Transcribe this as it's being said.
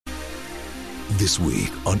This week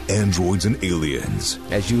on Androids and Aliens.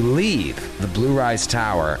 As you leave the Blue Rise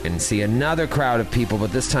Tower and see another crowd of people,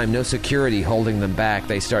 but this time no security holding them back,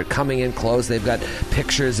 they start coming in close. They've got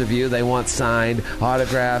pictures of you. They want signed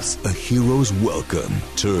autographs. A hero's welcome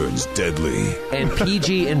turns deadly. And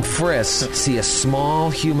PG and Frisk see a small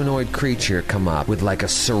humanoid creature come up with like a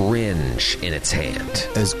syringe in its hand.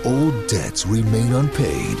 As old debts remain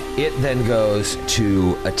unpaid, It then goes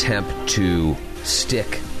to attempt to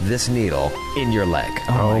stick this needle in your leg.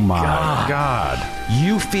 Oh my God.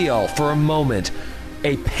 You feel for a moment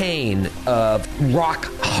a pain of rock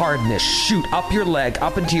hardness shoot up your leg,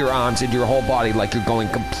 up into your arms, into your whole body, like you're going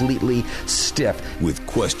completely stiff. with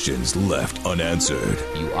questions left unanswered.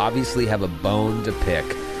 You obviously have a bone to pick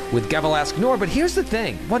with Gavelask Noor, but here's the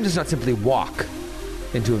thing. One does not simply walk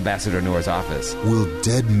into Ambassador Noor's office. Will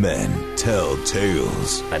dead men tell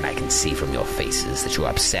tales? And I can see from your faces that you're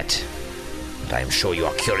upset. But I am sure you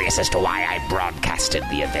are curious as to why I broadcasted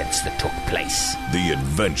the events that took place. The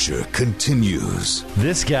adventure continues.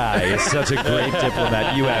 This guy is such a great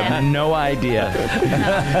diplomat. You have no idea.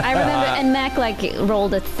 I remember, and Mac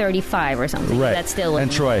rolled a 35 or something. Right. That's still And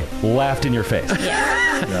Troy laughed in your face.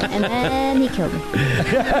 Yeah. And then he killed me.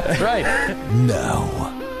 That's right.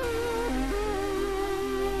 Now,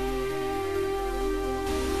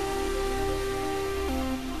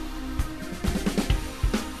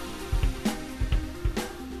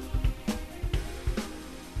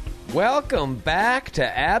 Welcome back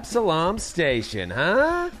to Absalom Station,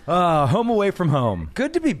 huh? Home away from home.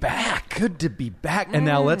 Good to be back. Good to be back. And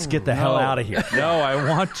now let's get the hell out of here. No, I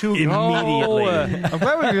want to Immediately. I'm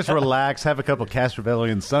glad we can just relax, have a couple Cast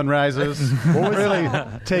Rebellion sunrises. Really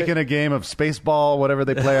taking a game of Spaceball, whatever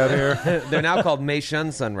they play out here. They're now called Mei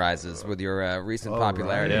Shun Sunrises with your recent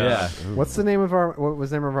popularity. right. Yeah. What's the name of what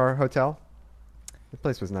was the name of our hotel? The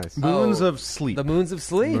place was nice. Moons of Sleep. The Moons of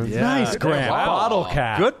Sleep. Nice, Grant. Wow. Bottle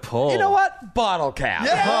cap. Good pull. You know what? Bottle cap.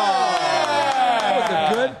 That was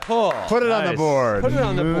a good pull. Put it on the board. Put it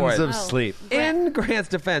on the Moons board. of Oh. Sleep. In Grant's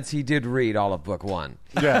defense, he did read all of book one.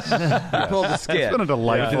 Yes. He pulled the skid. It's been a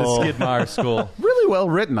delightful, Skidmore School. really well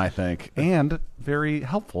written, I think, and very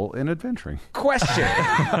helpful in adventuring. Question.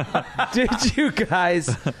 Did you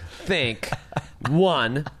guys think,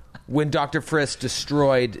 one, when Dr. Frisk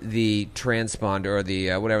destroyed the transponder or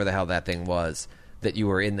the whatever the hell that thing was, that you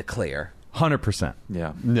were in the clear? 100%.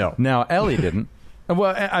 Yeah. No. Now, Ellie didn't.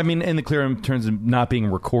 Well, I mean, in the clear in terms of not being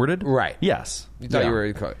recorded. Right. Yes. You thought Yeah. you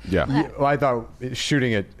were... Yeah. Well, I thought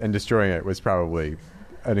shooting it and destroying it was probably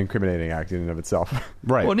an incriminating act in and of itself.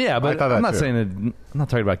 Right. Well, yeah, I but thought I'm that not too. saying that, I'm not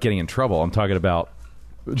talking about getting in trouble. I'm talking about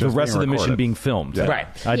the Just rest of being the mission recorded. being filmed. Yeah.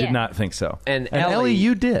 Right. I did Yeah. not think so. And Ellie,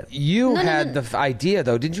 you did. You No, no, had no. the idea,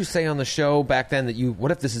 though. Didn't you say on the show back then that you...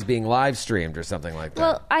 What if this is being live streamed or something like that?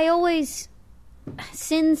 Well, I always,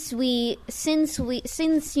 since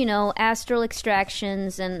astral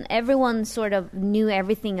extractions and everyone sort of knew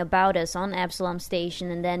everything about us on Absalom Station,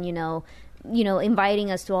 and then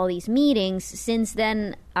inviting us to all these meetings. Since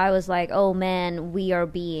then, I was like, oh man, we are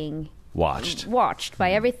being Watched.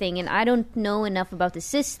 by everything, and I don't know enough about the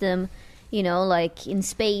system. Like in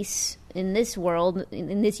space, in this world,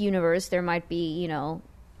 in this universe, there might be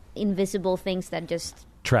invisible things that just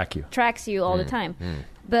tracks you all the time.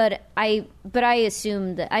 But I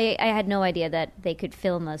assumed that I had no idea that they could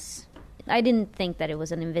film us. I didn't think that it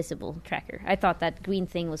was an invisible tracker. I thought that green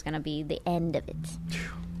thing was going to be the end of it.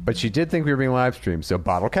 But she did think we were being live streamed, so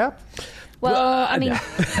bottle cap? Well, I mean,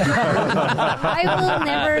 I will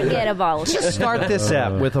never get a bottle. Just start this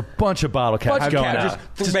app with a bunch of bottle caps Bunch of going caps. out.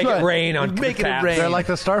 Just make it rain on caps. They're like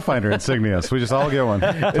the Starfinder insignia. So we just all get one.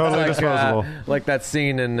 Totally disposable. Like that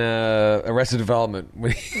scene in Arrested Development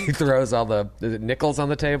when he throws all the is it nickels on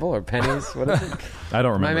the table or pennies? What is it? I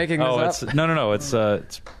don't remember. Am I making this up? it's no.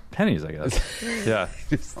 It's pennies, I guess. Yeah.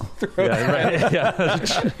 Right.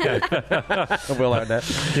 Yeah. Will Arnett.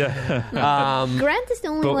 Yeah. Grant is the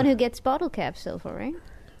only But- one who gets bottle caps so far, right?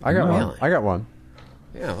 I got Really? one. I got one.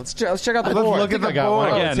 Yeah, let's check out the Let's board. look at the I got board.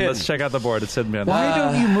 one. Again, It's let's hidden. check out the board. It's hidden behind. Why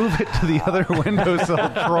don't you move it to the other windowsill,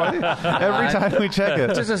 Troy? Every time we check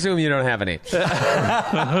it. Just assume you don't have any.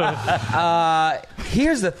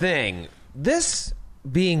 Here's the thing. This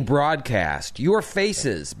being broadcast, your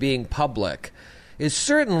faces being public, is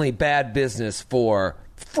certainly bad business for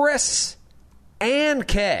Friss and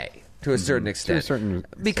Kay to a certain extent.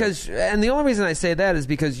 Because, and the only reason I say that is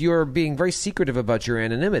because you're being very secretive about your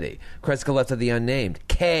anonymity. Kreskaleta the Unnamed,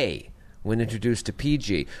 Kay, when introduced to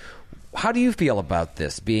PG. How do you feel about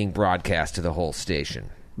this being broadcast to the whole station?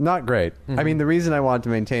 Not great. I mean, the reason I wanted to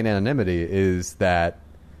maintain anonymity is that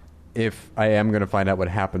if I am going to find out what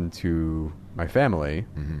happened to my family,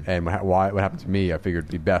 and what happened to me, I figured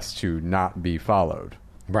it'd be best to not be followed.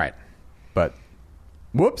 Right. But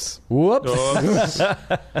whoops.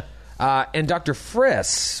 And Dr.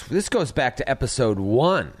 Friss, this goes back to episode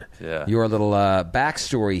 1. Yeah. Your little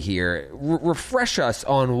backstory here. Refresh us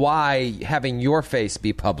on why having your face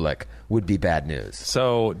be public would be bad news.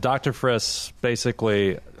 So Dr. Friss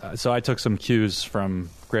basically, so I took some cues from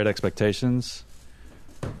Great Expectations.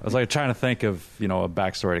 I was like trying to think of, a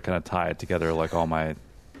backstory to kind of tie it together, like all my,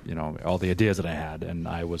 all the ideas that I had. And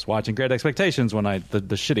I was watching Great Expectations when the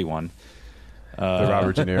shitty one. The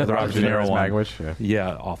Robert De Niro, the Robert De Niro one. Magwitch.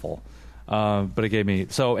 Yeah, awful. But it gave me...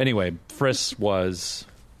 So anyway, Friss was...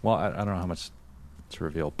 Well, I don't know how much to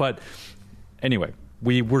reveal. But anyway,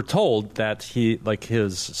 we were told that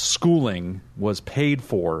his schooling was paid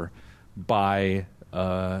for by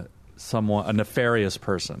a nefarious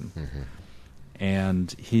person. Mm-hmm.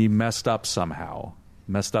 And he messed up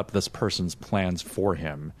this person's plans for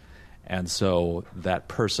him. And so that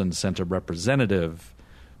person sent a representative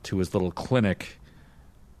to his little clinic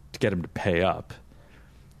to get him to pay up.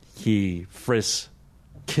 Friss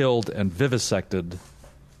killed and vivisected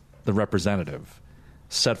the representative,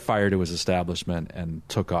 set fire to his establishment, and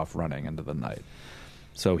took off running into the night.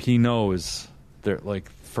 So he knows there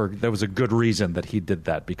was a good reason that he did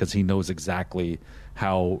that, because he knows exactly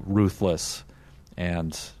how ruthless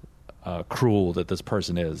and cruel that this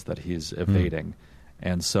person is that he's evading.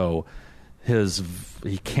 And so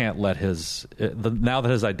he can't let now that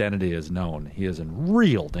his identity is known, he is in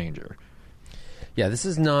real danger. Yeah, this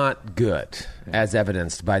is not good, as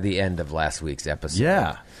evidenced by the end of last week's episode.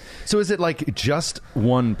 Yeah. So is it like just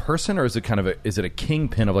one person, or is it is it a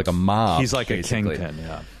kingpin of like a mob? He's like basically? a kingpin,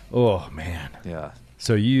 yeah. Oh, man. Yeah.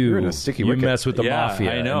 So you in a sticky wicket. mess with the Yeah,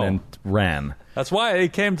 mafia I know. and then ran. That's why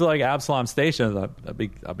it came to like Absalom Station.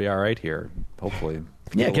 I'll be all right here, hopefully.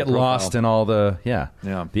 Yeah, get lost in all the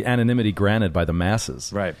the anonymity granted by the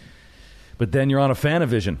masses. Right. But then you're on a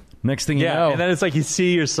Fanavision. Next thing you know, and then it's like you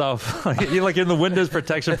see yourself you're like in the Windows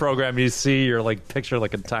protection program. You see your picture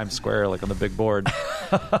in Times Square, on the big board.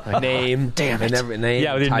 Name, damn it, name,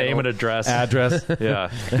 yeah, with your title, name and address.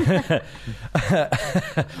 yeah.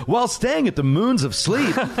 While staying at the Moons of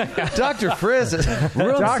Sleep, Dr. Friss,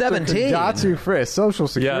 room 17. Datu Friss, social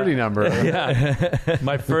security number. Yeah.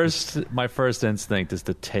 My first instinct is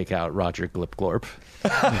to take out Roger Glipglorp. Oh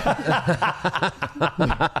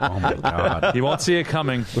my God! You won't see it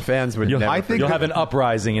coming. The fans would never. I think You'll have an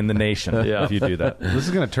uprising in the nation if you do that. this is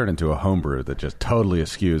going to turn into a homebrew that just totally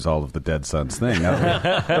eschews all of the Dead Sons thing.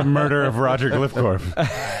 The murder of Roger Glipglorp.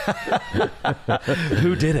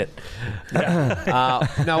 Who did it?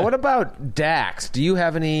 Now, what about Dax? Do you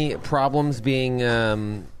have any problems being,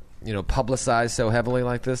 publicized so heavily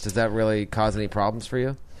like this? Does that really cause any problems for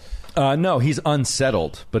you? No, he's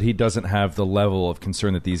unsettled, but he doesn't have the level of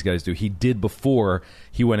concern that these guys do. He did before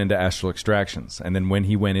he went into Astral Extractions. And then when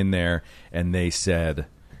he went in there and they said,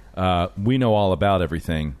 we know all about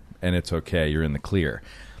everything, and it's okay, you're in the clear.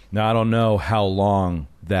 Now, I don't know how long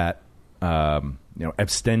that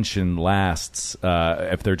abstention lasts,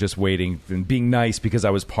 if they're just waiting and being nice because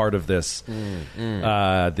I was part of this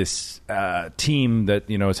this team that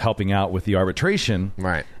is helping out with the arbitration.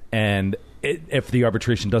 Right. And if the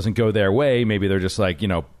arbitration doesn't go their way, maybe they're just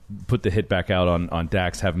put the hit back out on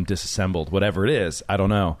Dax, have him disassembled, whatever it is. I don't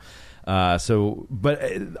know. But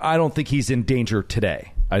I don't think he's in danger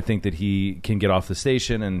today. I think that he can get off the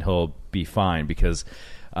station and he'll be fine because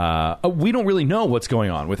we don't really know what's going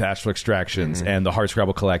on with Astral Extractions and the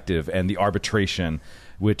Hardscrabble Collective and the arbitration,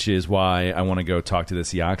 which is why I want to go talk to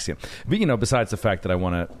this Eoxian. But, besides the fact that I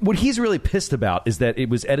want to... What he's really pissed about is that it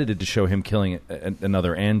was edited to show him killing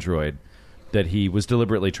another android that he was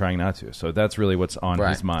deliberately trying not to. So that's really what's on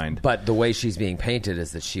his mind. But the way she's being painted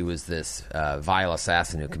is that she was this vile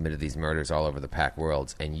assassin who committed these murders all over the Pack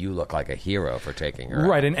Worlds, and you look like a hero for taking her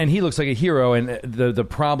right, out. and he looks like a hero, and the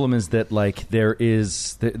problem is that there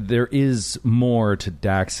is more to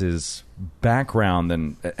Dax's background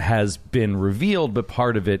than has been revealed, but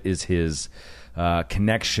part of it is his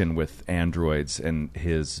connection with androids and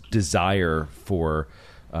his desire for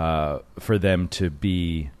them to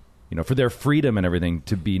be... for their freedom and everything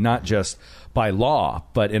to be not just by law,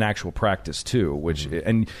 but in actual practice too, which,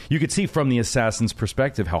 and you could see from the assassin's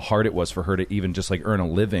perspective how hard it was for her to even just earn a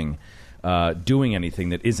living doing anything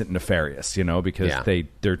that isn't nefarious, because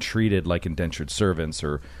they're treated like indentured servants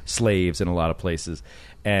or slaves in a lot of places.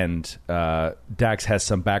 And Dax has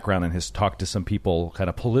some background and has talked to some people kind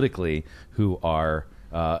of politically who are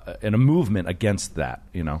and a movement against that,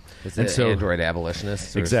 you know. It's and an Android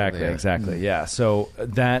abolitionist. Exactly. Yeah. So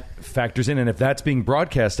that factors in, and if that's being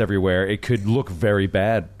broadcast everywhere, it could look very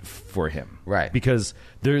bad for him, Right. Because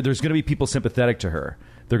there's going to be people sympathetic to her.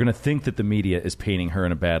 They're going to think that the media is painting her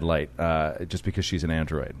in a bad light just because she's an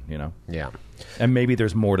android, you know. Yeah. And maybe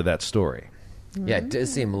there's more to that story. Yeah, it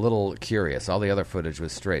does seem a little curious. All the other footage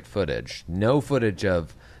was straight footage. No footage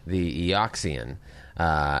of the Eoxian,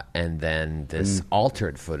 and then this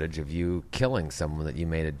altered footage of you killing someone that you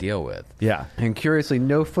made a deal with. Yeah. And curiously,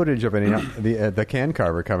 no footage of any the can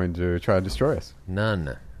carver coming to try to destroy us.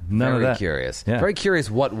 None. None of Very that. curious. Yeah. Very curious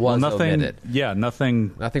what was nothing. omitted. Yeah,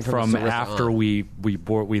 nothing. Nothing from from Sarissa after on. we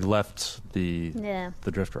left the Yeah.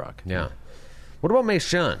 Drift Rock. Yeah. What about Mei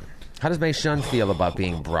Shun? How does Mei Shun feel about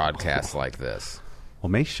being broadcast like this? Well,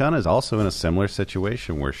 Mei Shun is also in a similar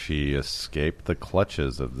situation where she escaped the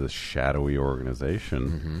clutches of this shadowy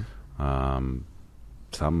organization.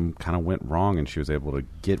 Some kind of went wrong, and she was able to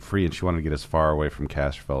get free, and she wanted to get as far away from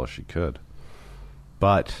Casterfell as she could.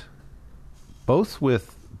 But both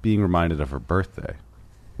with being reminded of her birthday,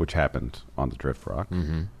 which happened on the Drift Rock.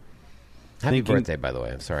 Happy Thinking- birthday, by the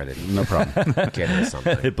way. I'm sorry I didn't No problem. get into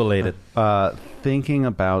something. Hit belated. Thinking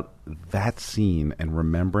about that scene and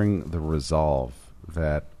remembering the resolve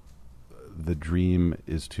that the dream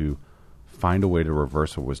is to find a way to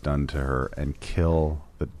reverse what was done to her and kill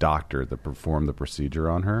the doctor that performed the procedure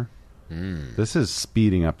on her. This is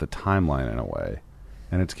speeding up the timeline in a way.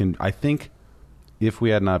 And I think if we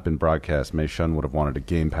had not been broadcast, Mei Shun would have wanted to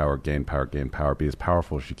gain power, be as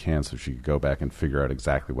powerful as she can so she could go back and figure out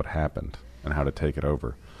exactly what happened and how to take it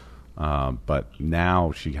over. But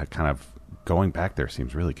now she kind of going back there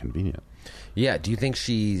seems really convenient. Yeah. Do you think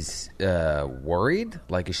she's worried?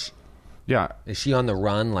 Like, Yeah. is she on the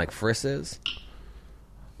run like Friss is?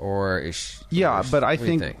 Or is she... Yeah, but I what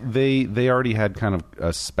do you think they already had kind of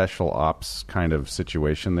a special ops kind of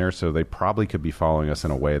situation there, so they probably could be following us in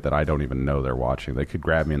a way that I don't even know they're watching. They could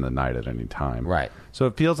grab me in the night at any time. Right. So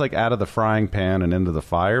it feels like out of the frying pan and into the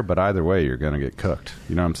fire, but either way, you're going to get cooked.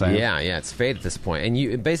 You know what I'm saying? Yeah, it's fate at this point. And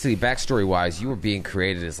you basically, backstory-wise, you were being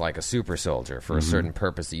created as like a super soldier for a certain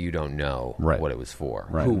purpose that you don't know Right. what it was for.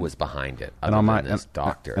 Right. Who was behind it, And other on than my this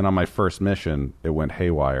doctor. and on my first mission, it went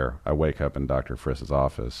haywire. I wake up in Dr. Friss's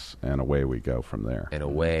office, and away we go from there. And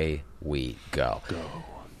away we go.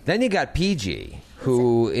 Then you got PG,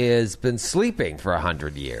 who has been sleeping for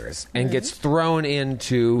 100 years and gets thrown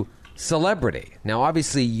into celebrity. Now,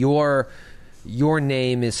 obviously, your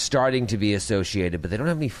name is starting to be associated, but they don't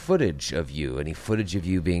have any footage of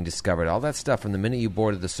you being discovered. All that stuff from the minute you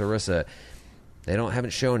boarded the Sarissa, they haven't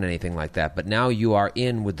shown anything like that. But now you are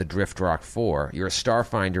in with the Drift Rock 4. You're a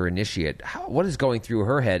Starfinder initiate. What is going through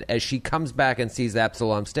her head as she comes back and sees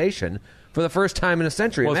Absalom Station for the first time in a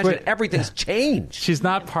century? Well, Imagine everything's changed. She's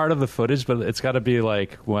not part of the footage, but it's got to be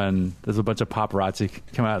like when there's a bunch of paparazzi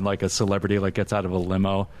come out and like a celebrity like gets out of a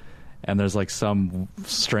limo. And there's like some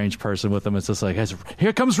strange person with him. It's just like,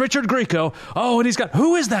 here comes Richard Grieco. Oh, and he's got,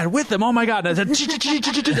 who is that with him? Oh my God. And I said,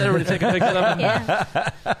 everybody take a picture of him. Yeah.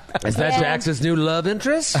 Is that Jax's new love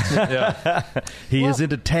interest? He is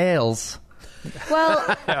into tails.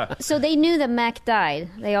 Well, so they knew that Mac died.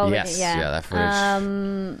 They already, Yes, yeah, that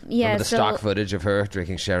footage. yeah. Remember the so, stock footage of her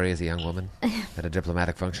drinking sherry as a young woman at a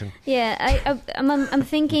diplomatic function? Yeah, I'm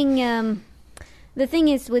thinking. The thing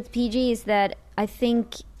is with PG is that I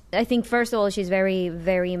think first of all she's very,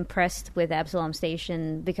 very impressed with Absalom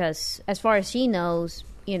Station because as far as she knows,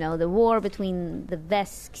 the war between the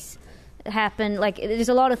Vesks happened. Like there's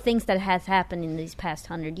a lot of things that has happened in these past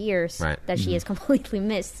 100 years Right. that she has completely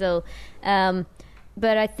missed. So,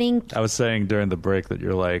 but I think I was saying during the break that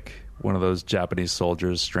you're like one of those Japanese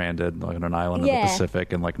soldiers stranded on an island in Yeah. the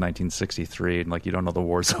Pacific in like 1963, and like you don't know the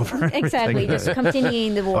war's over. and exactly everything. just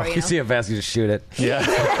continuing the war. You see a Vasquez, just shoot it. Yeah.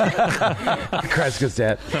 Kreska's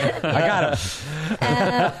dead. I got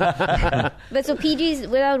him. But so PG's,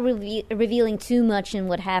 without revealing too much in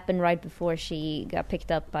what happened right before she got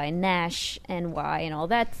picked up by Nash and why and all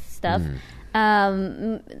that stuff,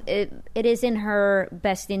 it is in her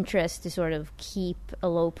best interest to sort of keep a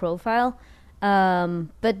low profile.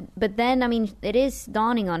 But then, I mean, it is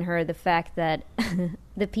dawning on her the fact that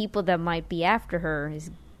the people that might be after her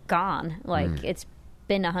is gone. Like, it's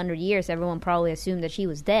been 100 years. Everyone probably assumed that she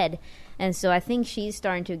was dead. And so I think she's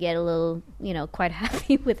starting to get a little, quite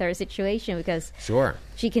happy with her situation because Sure.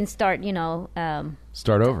 she can start,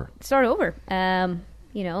 Start over.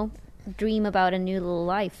 dream about a new little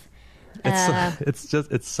life.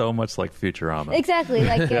 It's so much like Futurama. Exactly.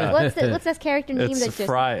 Like, what's that character name? It's that's just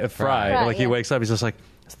Fry. Fry, Like he yeah. wakes up, he's just like,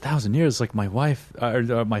 it's 1,000 years. Like my wife, or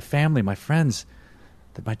my family, my friends,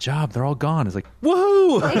 my job, they're all gone. It's like,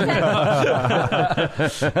 woohoo!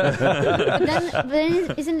 But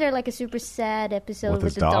then isn't there like a super sad episode With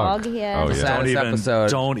with his the dog? dog. Yeah. Oh, The yeah. saddest episode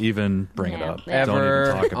Don't even bring it Yeah. up. Ever Don't ever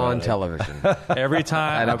even talk about on it. television. Every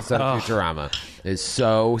time. That episode of Futurama is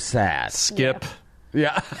so sad. Skip.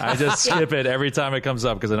 Yeah. I just skip it every time it comes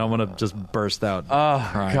up because I don't want to just burst out. Oh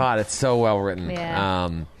crying. God, it's so well written. Yeah.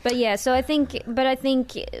 But yeah, so I think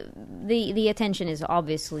the attention is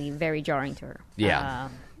obviously very jarring to her. Yeah.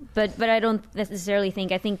 But I don't necessarily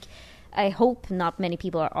think. I hope not many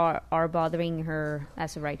people are bothering her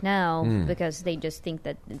as of right now because they just think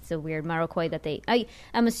that it's a weird Marokoi that they. I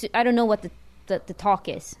don't know what the talk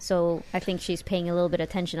is, so I think she's paying a little bit of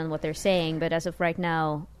attention on what they're saying. But as of right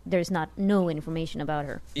now, there's no information about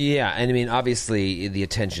her. Yeah, and I mean, obviously, the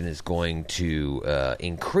attention is going to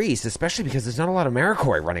increase, especially because there's not a lot of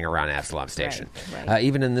Marikoi running around Absalom Station, Right.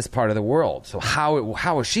 Even in this part of the world. So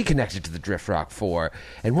how is she connected to the Drift Rock 4?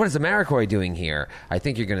 And what is the Marikoi doing here? I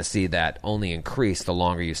think you're going to see that only increase the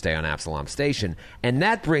longer you stay on Absalom Station. And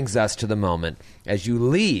that brings us to the moment as you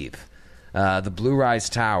leave the Blue Rise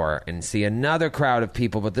Tower and see another crowd of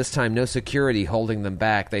people, but this time no security holding them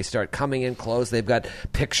back. They start coming in close. They've got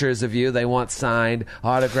pictures of you. They want signed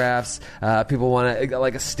autographs. People want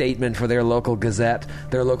like a statement for their local gazette,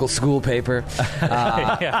 their local school paper.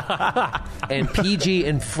 And PG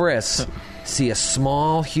and Friss see a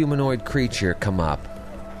small humanoid creature come up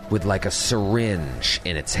with like a syringe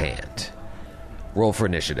in its hand. Roll for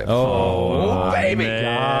initiative. Oh, baby.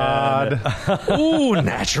 God. Ooh,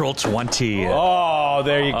 natural 20. Oh,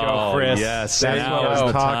 there you go, Oh, Chris. yes. That's Now what is I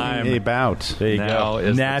was the talking time. about. There you Now go.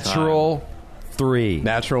 is the Natural 3.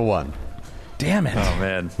 Natural 1. Damn it. Oh,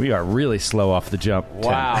 man. We are really slow off the jump.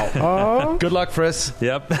 Wow. Good luck, Chris.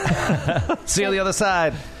 Yep. See you on the other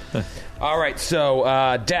side. All right,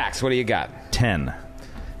 so Dax, what do you got? 10.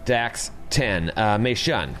 Dax, 10. Mei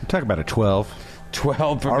Shun, Talk about a 12.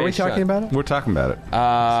 12 for Are Mei we talking Shun. about it? We're talking about it. Let's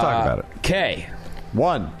talk about it. K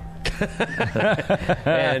 1.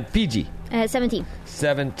 and PG, 17.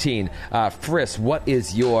 17. Friss, what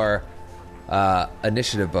is your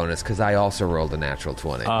initiative bonus? Because I also rolled a natural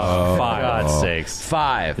 20. Oh, 5. God's sakes.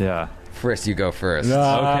 5. Yeah. Friss, you go first.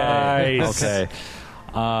 Nice. Okay.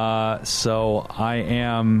 So I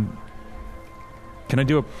am. Can I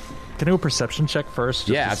do a perception check first?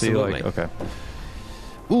 Yeah, to see, absolutely. okay.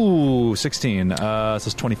 Ooh, 16. So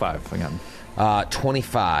it's 25 again.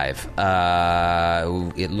 25.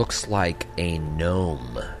 It looks like a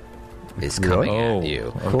gnome is coming Oh, at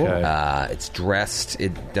you. okay. It's dressed.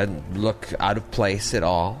 It doesn't look out of place at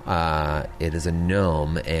all. It is a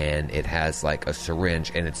gnome, and it has like a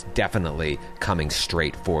syringe, and it's definitely coming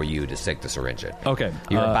straight for you to stick the syringe in. Okay.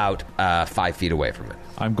 You're about 5 feet away from it.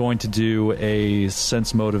 I'm going to do a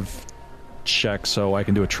sense motive check so I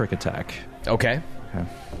can do a trick attack. Okay.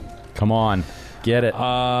 Come on. Get it.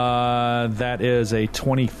 That is a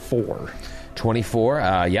 24. 24.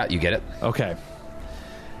 Yeah, you get it. Okay.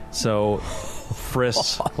 So,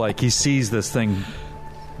 Friss, like, he sees this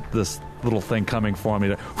little thing coming for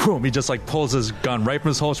me. He just, like, pulls his gun right from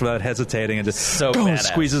his holster without hesitating and just badass.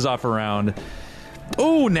 squeezes off around.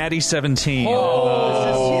 Ooh, natty 17. Oh,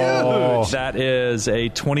 this is huge. That is a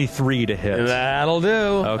 23 to hit. That'll do.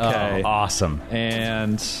 Okay. Oh, awesome.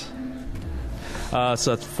 And so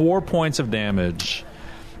that's 4 points of damage,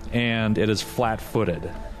 and it is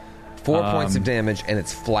flat-footed. 4 points of damage, and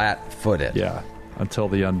it's flat-footed. Yeah, until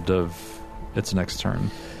the end of its next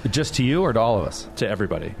turn. Just to you or to all of us? To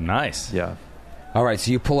everybody. Nice. Yeah. All right,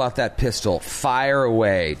 so you pull out that pistol, fire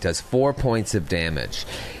away, does 4 points of damage.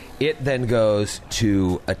 It then goes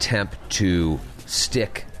to attempt to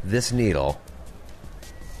stick this needle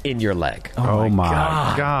in your leg. Oh,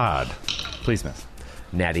 my God. Please miss.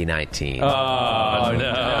 Natty 19. Oh,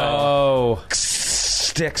 no.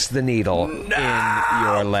 Sticks the needle in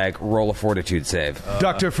your leg. Roll a fortitude save.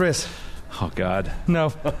 Dr. Friss. Oh, God.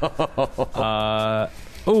 No.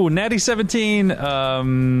 Oh, natty 17.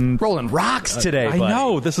 Rolling rocks today, I buddy.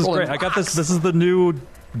 know. This is Rolling great. I got rocks. this is the new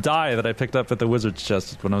die that I picked up at the Wizard's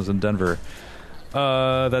Chest when I was in Denver.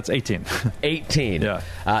 That's 18. 18. Yeah.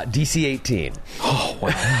 DC 18. Oh,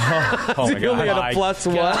 my You only God. got a plus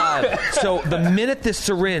one. So the minute this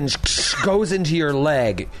syringe goes into your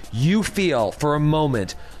leg, you feel for a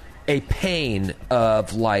moment a pain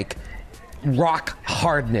of like rock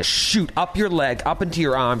hardness shoot up your leg, up into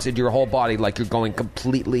your arms, into your whole body, like you're going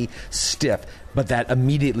completely stiff. But that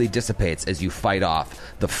immediately dissipates as you fight off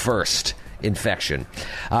the first infection.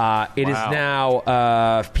 It is now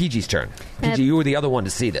PG's turn. PG, you were the other one to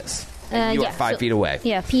see this. You are 5 feet away.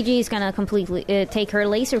 Yeah, PG is going to completely take her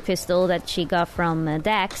laser pistol that she got from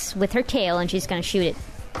Dax with her tail, and she's going to shoot it.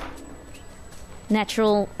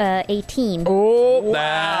 Natural 18. Oh,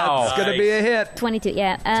 that's going to be a hit. 22,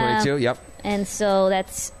 yeah. 22, yep. And so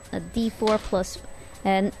that's a d4 plus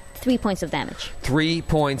and 3 points of damage. 3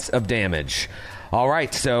 points of damage. All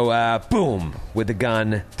right, so boom, with the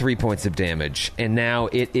gun, 3 points of damage. And now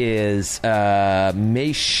it is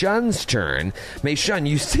Mei Shun's turn. Mei Shun,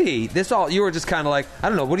 you see, this all, you were just kind of like, I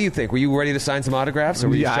don't know, what do you think? Were you ready to sign some autographs? Or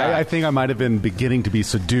were you Yeah, shy? I think I might have been beginning to be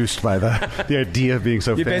seduced by the idea of being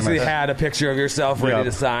so You famous. basically had a picture of yourself ready Yep.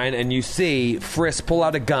 to sign, and you see Frisk pull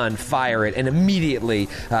out a gun, fire it, and immediately,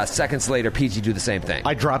 seconds later, PG do the same thing.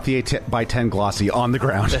 I drop the 8x10 glossy on the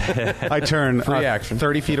ground. I turn Free action.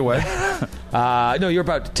 30 feet away. No, you're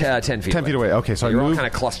about 10 feet 10 feet away. Okay, so I you're all move kind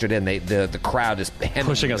of clustered in. The crowd is hemming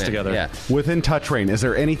Pushing you us in. together. Yeah. within touch range. Is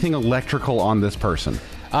there anything electrical on this person?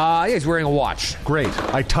 Yeah, he's wearing a watch. Great.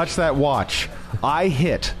 I touch that watch. I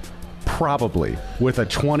hit probably with a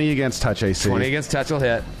 20 against touch AC. 20 against touch will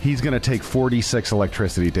hit. He's going to take 46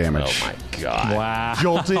 electricity damage. Oh, my God. Wow.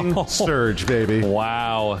 Jolting surge, baby.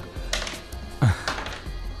 Wow.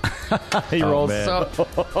 He rolls man. so.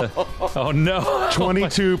 Oh, no.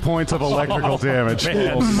 22 points of electrical damage.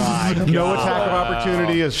 Oh, my God. No attack of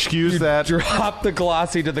opportunity eschews that. Drop the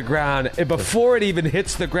glossy to the ground, and before it even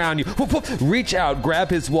hits the ground, you reach out, grab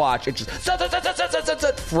his watch, it just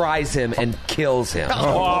fries him and kills him.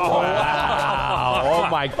 Oh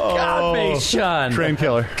my God, Mei Shun. Train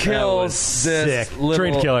killer. Kills this sick. little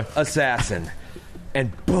Trained killer. assassin,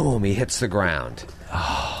 and boom, he hits the ground.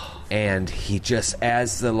 And he just,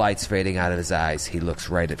 as the light's fading out of his eyes, he looks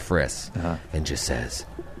right at Frisk and just says,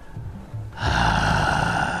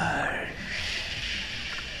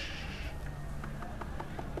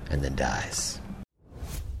 and then dies.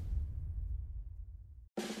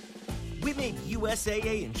 We made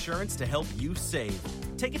USAA insurance to help you save.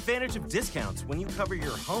 Take advantage of discounts when you cover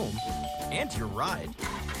your home and your ride.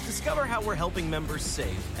 Discover how we're helping members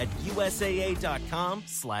save at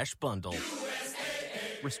USAA.com/bundle.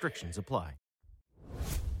 Restrictions apply.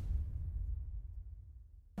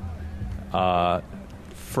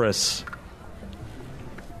 Frisk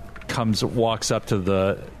walks up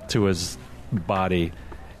to his body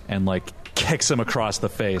and like kicks him across the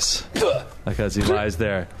face like as he lies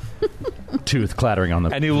there. Tooth clattering on the.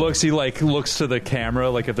 And he looks to the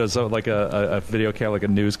camera, like if there's a video camera, like a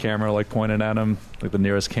news camera, like pointing at him, like the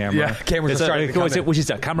nearest camera. Yeah, cameras are starting to come in. Which is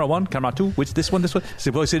that? Camera 1, camera 2, which this one? So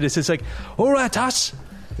this is like, all right, us.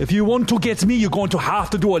 If you want to get me, you're going to have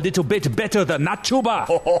to do a little bit better than Nachuba.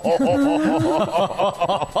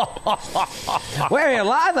 We're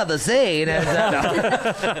live on the scene. Yeah,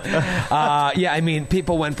 I mean,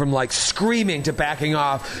 people went from like screaming to backing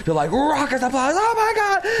off to like rocket applause. Oh my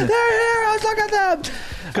God, they're heroes! Look at them.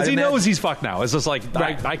 Because he knows he's fucked now. It's just like,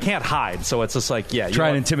 I can't hide. So it's just like, yeah. Try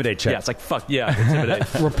an intimidate check. Yeah, it's like, fuck, yeah, intimidate.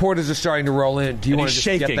 Reporters are starting to roll in. Do you And want to he's just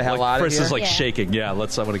shaking. get the hell like, out of Frisk here? is like Yeah. shaking. Yeah, I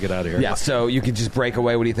want to get out of here. Yeah, so you can just break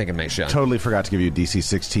away. What are you thinking, Mei Shun? Totally forgot to give you a DC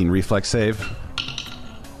 16 reflex save.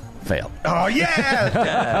 Fail. Oh, yeah!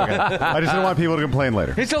 Okay. I just didn't want people to complain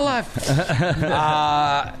later. He's still alive.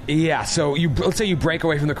 Yeah, so let's say you break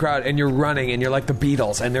away from the crowd and you're running and you're like the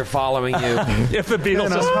Beatles and they're following you. If the Beatles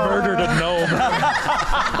just murdered a gnome.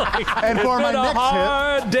 And for my Been a next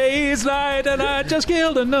hard day's night and I just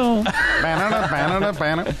killed a gnome.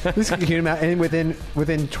 hit... This can you imagine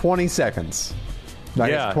within 20 seconds.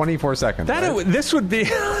 Like Yeah. 24 seconds. This would be.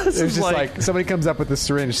 This It's is just like somebody comes up with a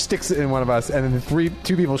syringe, sticks it in one of us, and then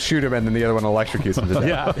two people shoot him, and then the other one electrocutes him to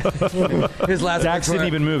death. yeah. His last Dax words didn't were,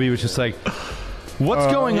 even move. He was just like, "What's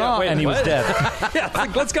going yeah, on?" wait, and he was what? dead. Yeah, it's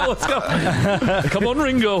like, let's go. Come on,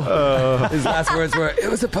 Ringo. his last words were, "It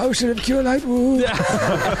was a potion of cure light wounds."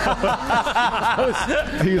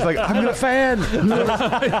 He was like, I'm a fan.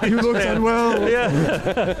 He looks unwell.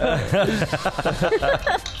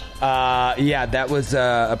 Yeah, that was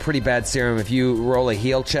a pretty bad serum. If you roll a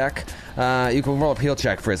heal check, you can roll a heal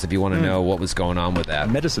check for us if you want to know what was going on with that.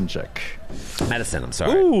 Medicine check. Medicine, I'm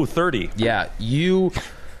sorry. Ooh, 30. Yeah, you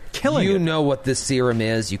Killing it. know what this serum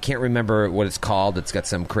is. You can't remember what it's called. It's got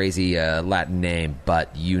some crazy Latin name,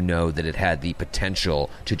 but you know that it had the potential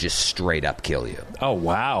to just straight up kill you. Oh,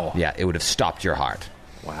 wow. Yeah, it would have stopped your heart.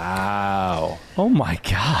 Wow. Oh my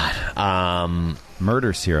God!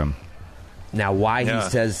 Murder serum. Now, why Yeah. he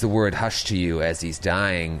says the word hush to you as he's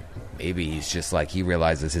dying, maybe he's just like he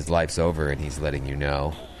realizes his life's over and he's letting you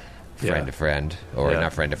know, friend Yeah. to friend, or Yeah.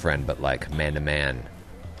 not friend to friend, but like man to man,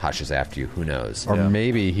 hushes after you. Who knows? Or Yeah.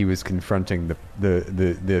 maybe he was confronting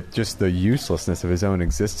the just the uselessness of his own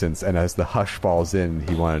existence, and as the hush falls in,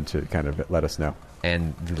 he wanted to kind of let us know.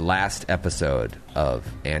 And the last episode of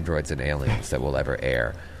Androids and Aliens that will ever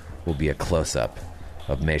air will be a close-up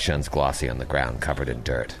of Mei Shun's glossy on the ground, covered in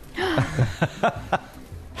dirt.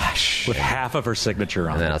 With half of her signature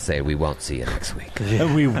on And then it. I'll say, we won't see you next week.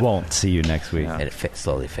 We won't see you next week. And it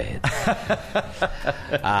slowly fades.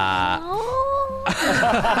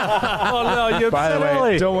 Oh, no, you By the way,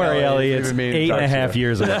 Ellie. Don't worry, Ellie. It's Even me 8.5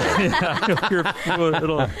 years ago.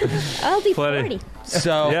 I'll be Plenty. 40.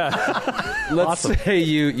 So Yeah. let's say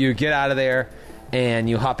you get out of there and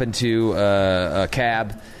you hop into a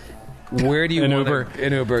cab. Where do you An wanna- Uber.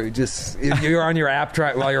 An Uber. Just you're on your app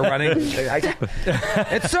while you're running.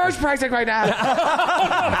 It's surge pricing right now.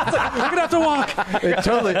 We're gonna have to walk. It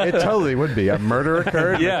totally would be. A murder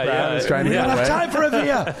occurred. Yeah, the crowd yeah. is trying to get away. Time for a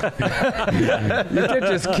via. You did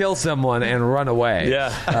just kill someone and run away.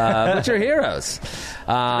 Yeah. But you're heroes.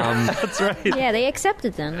 That's right. Yeah, they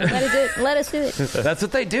accepted them. Let us do it. That's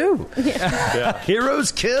what they do.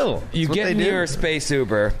 Heroes kill. You That's what get they in do. your space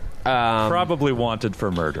Uber. Probably wanted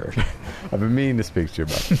for murder. I've been meaning to speak to you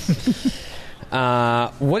about this.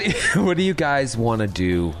 What do you guys want to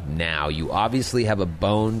do now? You obviously have a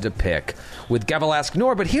bone to pick with Gavalask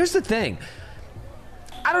Nor, but here's the thing.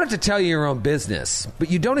 I don't have to tell you your own business,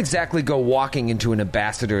 but you don't exactly go walking into an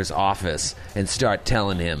ambassador's office and start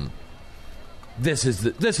telling him this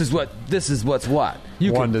is what's what.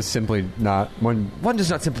 You One can, does simply not. One does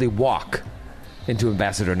not simply walk into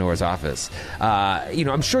Ambassador Nor's office.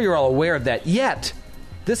 I'm sure you're all aware of that. Yet,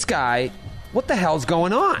 this guy, what the hell's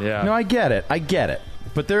going on? Yeah. No, I get it.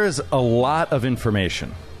 But there is a lot of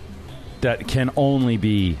information that can only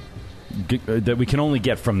be that we can only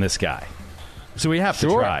get from this guy. So we have to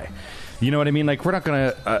try. You know what I mean? Like, we're not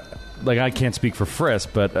going to I can't speak for Frisk,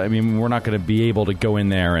 but I mean, we're not going to be able to go in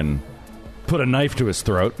there and put a knife to his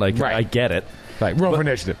throat. Like, Right. I get it. Like, roll for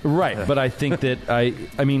initiative. Right, but I think that I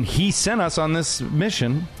mean, he sent us on this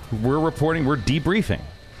mission. We're reporting, we're debriefing.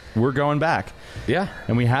 We're going back. Yeah.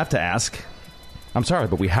 And we have to ask, I'm sorry,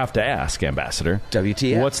 but we have to ask, Ambassador.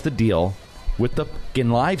 WTF? What's the deal with the fucking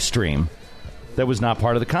live stream that was not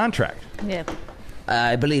part of the contract? Yeah.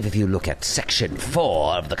 I believe if you look at Section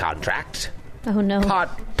 4 of the contract, Oh no.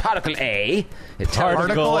 Particle A, it tells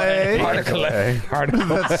Article A. Particle A.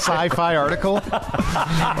 That sci-fi article.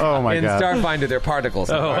 Oh my In god! Starfinder, they're particles.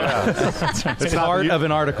 It's part of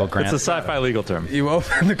an article, Grant. It's a sci-fi legal term. You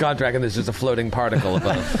open the contract and there's just a floating particle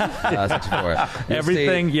above Section 4. You'll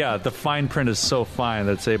Everything, see- yeah, the fine print is so fine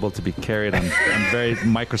that it's able to be carried on very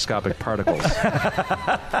microscopic particles.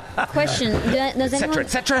 Question: Does et cetera, anyone et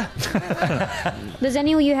cetera. does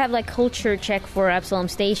anyone you have like culture check for Absalom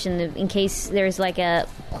Station in case there's like a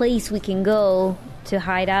place we can go to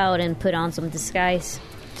hide out and put on some disguise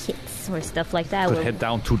kits or stuff like that? Could Well, head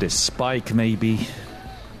down to the spike, maybe.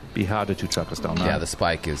 Be harder to track us down now. Yeah, the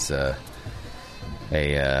spike is a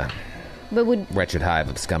but would wretched hive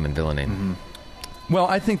of scum and villainy. Well,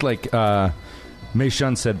 I think like Mei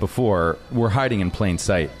Shun said before, we're hiding in plain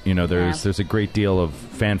sight. You know, there's a great deal of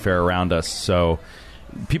fanfare around us, so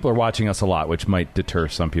people are watching us a lot, which might deter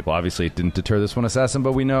some people. Obviously, it didn't deter this one assassin,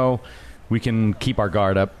 but we know we can keep our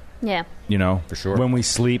guard up. yeah. You know, For sure. When we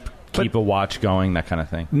sleep, keep a watch going, that kind of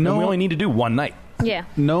thing. No- And we only need to do one night. Yeah.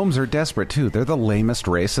 Gnomes are desperate too. They're the lamest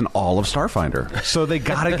race in all of Starfinder. So they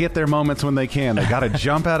got to get their moments when they can. They got to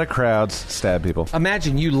jump out of crowds, stab people.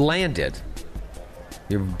 Imagine you landed.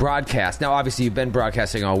 You're broadcast. Now, obviously, you've been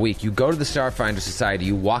broadcasting all week. You go to the Starfinder Society,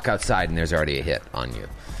 you walk outside, and there's already a hit on you.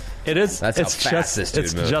 It is. That's how it's fast just, this dude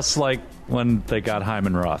It's moves. just like when they got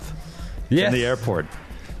Hyman Roth in the airport.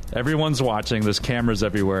 Everyone's watching. There's cameras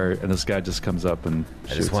everywhere, and this guy just comes up and I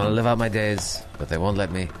shoots just want to him. live out my days, but they won't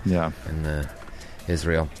let me. Yeah. In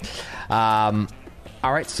Israel. All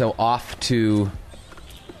right, so off to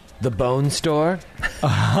the Bone Store.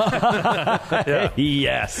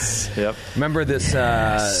 Yes. Yep. Remember this?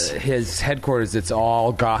 His headquarters. It's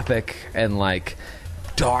all gothic and like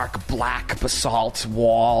dark black basalt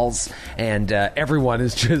walls, and everyone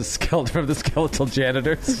is just killed from the skeletal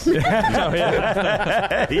janitors.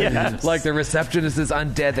 Yes. Like the receptionist is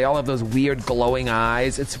undead. They all have those weird glowing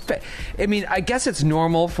eyes. I mean, I guess it's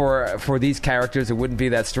normal for these characters. It wouldn't be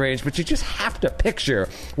that strange, but you just have to picture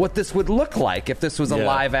what this would look like if this was a Yeah.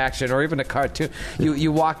 live action or even a cartoon.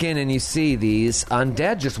 You walk in and you see these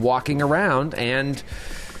undead just walking around, and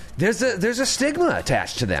there's a stigma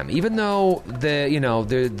attached to them. Even though the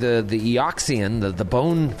Eoxian, the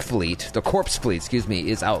bone fleet, the corpse fleet, excuse me,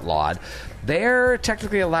 is outlawed, they're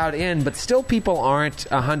technically allowed in, but still people aren't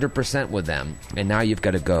 100% with them. And now you've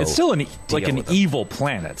got to go. It's still an with them. evil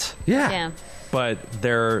planet, Yeah. but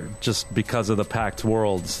they're just because of the Pact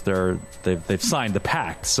Worlds. They've signed the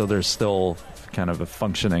pact, so they're still kind of a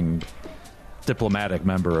functioning diplomatic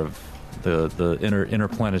member of the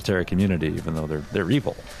interplanetary community, even though they're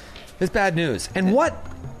evil. It's bad news. And what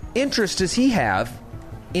interest does he have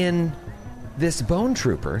in this bone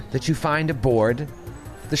trooper that you find aboard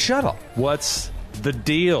the shuttle? What's the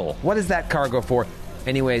deal? What is that cargo for?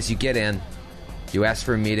 Anyways, you get in. You ask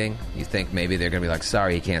for a meeting. You think maybe they're going to be like,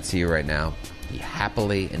 sorry, he can't see you right now. He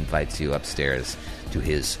happily invites you upstairs to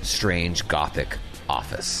his strange Gothic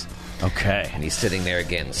office. Okay. And he's sitting there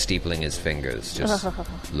again, steepling his fingers, just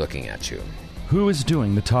looking at you. Who is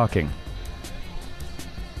doing the talking?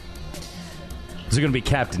 Is it going to be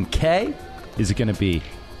Captain K? Is it going to be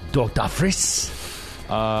Dr. Friss? Is it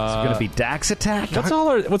going to be Dax Attack?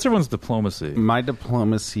 What's everyone's diplomacy? My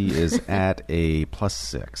diplomacy is at a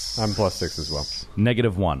 +6. I'm +6 as well.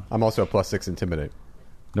 -1. I'm also a +6 intimidate.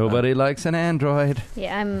 Nobody likes an android.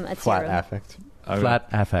 Yeah, I'm at Flat 0. affect. Flat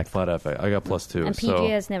affect. Flat affect. I got +2. And PJ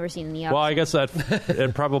has never seen any Well, I guess that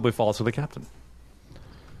it probably falls to the captain.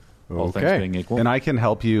 All things Okay. being equal. And I can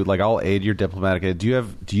help you. Like, I'll aid your diplomatic aid. Do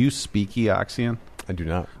you speak Eoxian? I do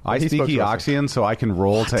not. I He speak spoke to us. Eoxian, so I can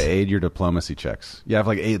roll to aid your diplomacy checks. You have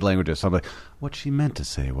like 8 languages. So I'm like, what she meant to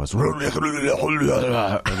say was, and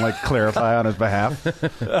like clarify on his behalf.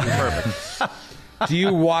 Perfect. Do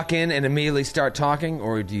you walk in and immediately start talking,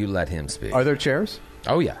 or do you let him speak? Are there chairs?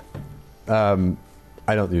 Oh, yeah.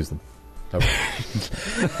 I don't use them. Okay.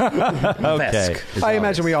 I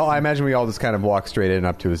imagine we all just kind of walk straight in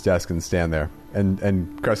up to his desk and stand there, and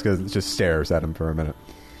Kreska just stares at him for a minute.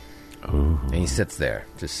 And he sits there,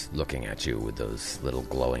 just looking at you with those little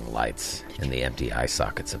glowing lights in the empty eye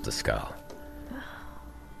sockets of the skull.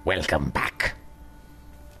 Welcome back.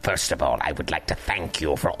 First of all, I would like to thank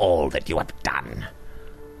you for all that you have done.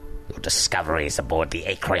 Your discoveries aboard the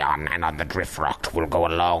Acreon and on the Driftrock will go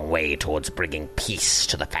a long way towards bringing peace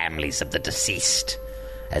to the families of the deceased,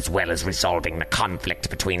 as well as resolving the conflict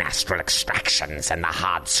between Astral Extractions and the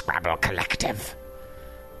Hardscrabble Collective.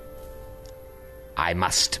 I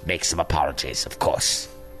must make some apologies, of course.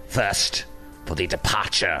 First, for the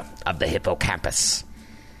departure of the Hippocampus.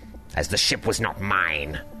 As the ship was not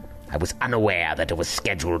mine, I was unaware that it was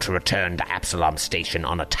scheduled to return to Absalom Station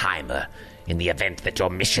on a timer in the event that your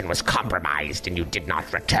mission was compromised and you did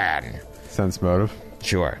not return. Sense motive.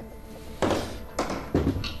 Sure.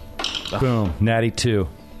 Boom. Natty 2.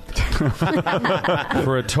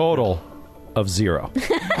 For a total of 0.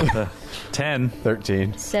 10.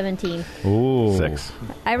 13. 17. Ooh. 6.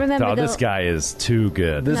 I remember Oh, though, this guy is too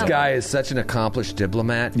good. This No. guy is such an accomplished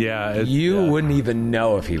diplomat. Yeah, You wouldn't even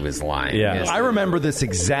know if he was lying. Yeah. Yes. I remember this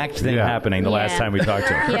exact thing Yeah. happening the last Yeah. time we talked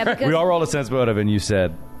to him. Yeah, because- We all rolled a sense motive, and you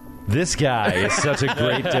said, this guy is such a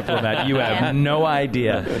great diplomat. You have Yeah. no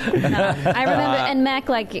idea. I remember, and Mac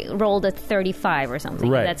rolled a 35 or something.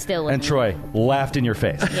 Right. That's still and Troy laughed in your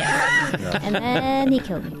face. Yeah. And then he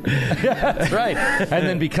killed me. That's right. And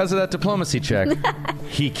then because of that diplomacy check,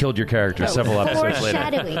 he killed your character several episodes later.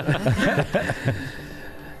 Foreshadowing.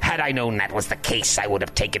 Had I known that was the case, I would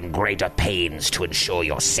have taken greater pains to ensure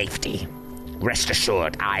your safety. Rest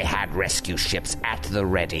assured, I had rescue ships at the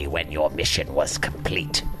ready when your mission was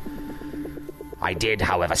complete. I did,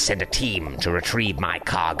 however, send a team to retrieve my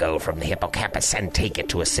cargo from the Hippocampus and take it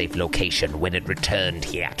to a safe location when it returned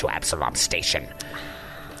here to Absalom Station.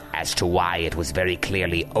 As to why it was very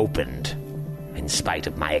clearly opened, in spite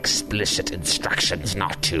of my explicit instructions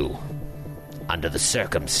not to, under the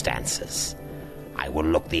circumstances, I will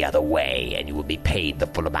look the other way and you will be paid the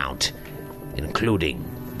full amount, including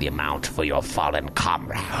the amount for your fallen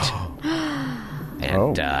comrade.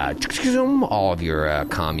 And all of your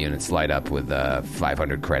comm units light up with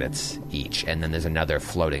 500 credits each. And then there's another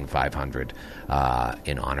floating 500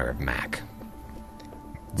 in honor of Mac.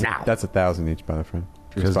 Now, That's 1,000 each, by the friend.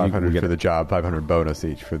 Because It's you 500 get for it. the job, 500 bonus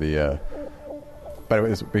each for the. By the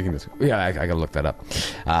way, we can just. Yeah, I gotta look that up.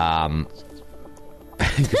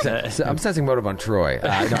 So I'm sensing motive on Troy. No,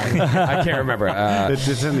 I can't remember.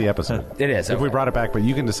 It's in the episode. It is. If we brought it back, but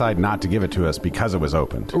you can decide not to give it to us because it was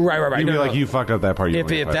opened. Right. You'd be No, like, no. you fucked up that part.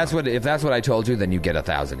 If that's what I told you, then you get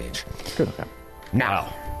 1,000 each.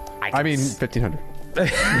 now, I mean, 1,500.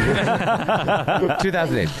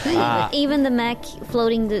 2,000 each. Even the Mac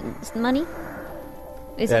floating the money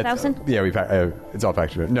is 1,000. Yeah, it's all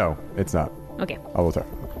factored in. No, it's not. Okay. I will tell.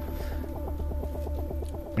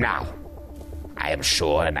 Now, I am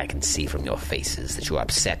sure, and I can see from your faces that you are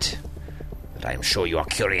upset. But I am sure you are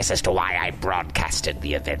curious as to why I broadcasted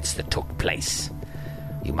the events that took place.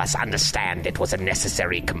 You must understand it was a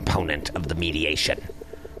necessary component of the mediation.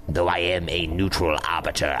 Though I am a neutral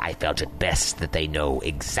arbiter, I felt it best that they know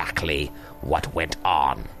exactly what went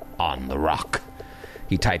on the rock.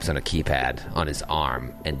 He types on a keypad on his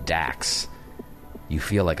arm, and Dax, you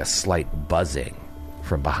feel like a slight buzzing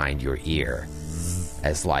from behind your ear,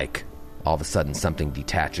 as like all of a sudden something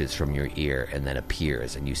detaches from your ear and then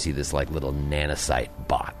appears, and you see this like little nanocyte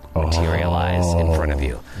bot materialize in front of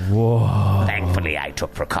you. Whoa. Thankfully, I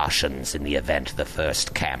took precautions in the event the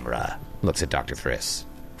first camera Looks at Dr. Friss.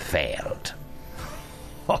 failed.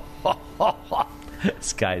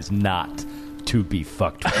 This guy's not to be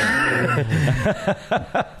fucked with.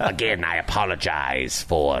 Again, I apologize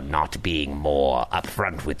for not being more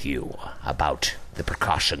upfront with you about the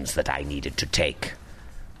precautions that I needed to take,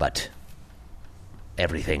 but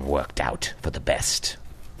everything worked out for the best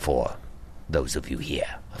for those of you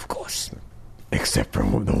here, of course. Except for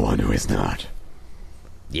the one who is not.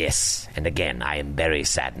 Yes, and again, I am very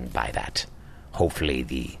saddened by that. Hopefully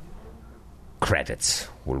the credits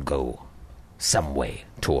will go some way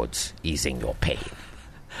towards easing your pain.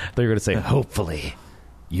 They're going to say, hopefully,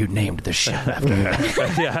 you named the ship after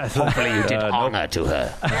her. Yeah. Hopefully you did honor to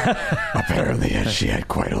her. Apparently, she had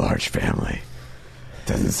quite a large family.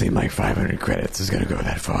 Doesn't seem like 500 credits is going to go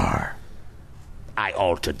that far. I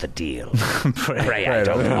altered the deal. Pray I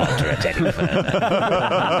don't alter it any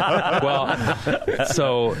further. Well,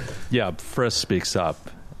 so, yeah, Friss speaks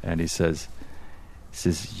up, and he says,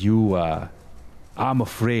 I'm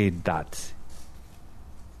afraid that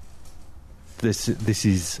this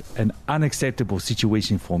is an unacceptable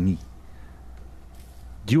situation for me.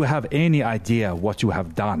 Do you have any idea what you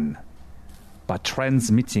have done by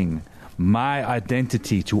transmitting my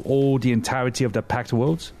identity to all the entirety of the Pact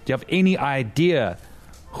World? Do you have any idea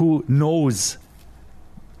who knows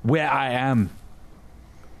where I am?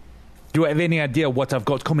 Do you have any idea what I've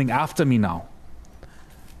got coming after me now?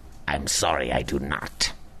 I'm sorry, I do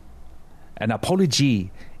not. An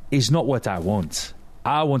apology is not what I want.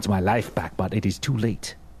 I want my life back, but it is too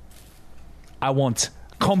late. I want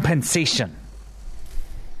compensation.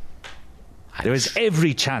 There is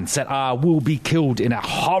every chance that I will be killed in a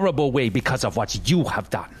horrible way because of what you have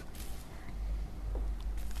done.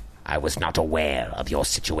 I was not aware of your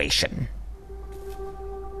situation.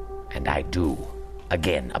 And I do,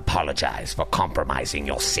 again, apologize for compromising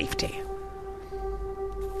your safety.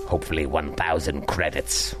 Hopefully 1,000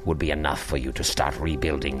 credits would be enough for you to start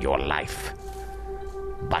rebuilding your life.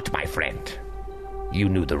 But, my friend, you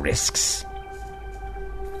knew the risks.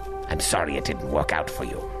 I'm sorry it didn't work out for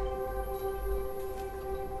you.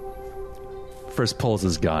 Friss pulls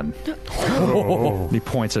his gun. He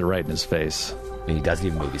points it right in his face. And he doesn't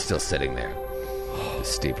even move. He's still sitting there,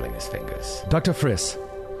 just steepling his fingers. Dr. Friss.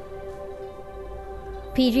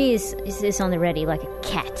 PG is on the ready like a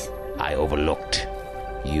cat. I overlooked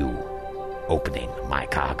you opening my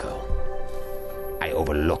cargo. I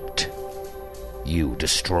overlooked you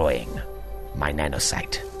destroying my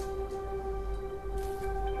nanosite.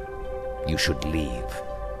 You should leave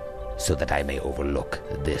so that I may overlook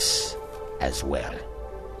this as well.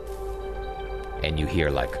 And you hear,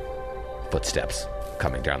 like, footsteps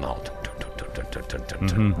coming down the hall.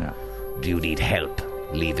 Yeah. Do you need help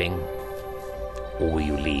leaving? Or will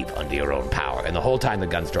you leave under your own power? And the whole time the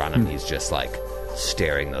gun's drawn on him, he's just, like,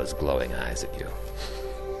 staring those glowing eyes at you.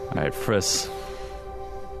 All right, Friss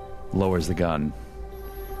lowers the gun.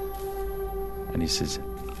 And he says,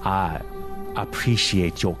 I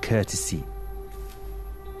appreciate your courtesy.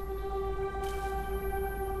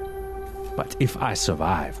 But if I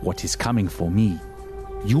survive what is coming for me,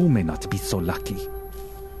 you may not be so lucky.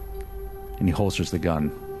 And he holsters the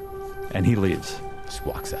gun. And he leaves. Just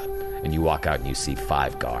walks out. And you walk out and you see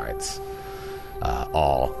 5 guards,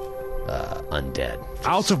 all undead.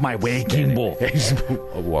 Out of my way, Kimbo.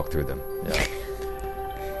 Walk through them. Yeah.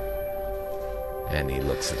 And he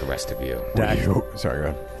looks at the rest of you. Sorry, go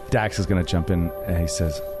ahead. Dax is going to jump in, and he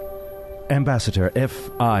says, Ambassador, if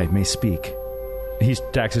I may speak.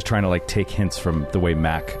 Dax is trying to, like, take hints from the way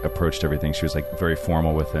Mac approached everything. She was, like, very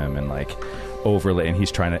formal with him and, like, overlay, and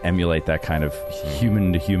he's trying to emulate that kind of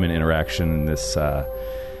human-to-human interaction in this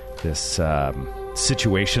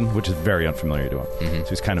situation, which is very unfamiliar to him. Mm-hmm. So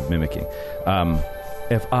he's kind of mimicking.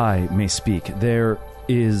 If I may speak, there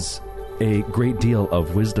is a great deal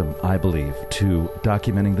of wisdom, I believe, to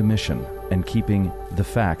documenting the mission and keeping the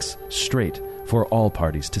facts straight for all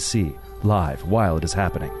parties to see live while it is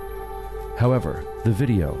happening. However, the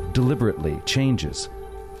video deliberately changes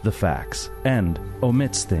the facts and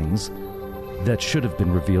omits things that should have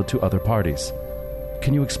been revealed to other parties.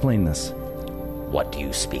 Can you explain this? What do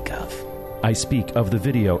you speak of? I speak of the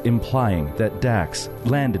video implying that Dax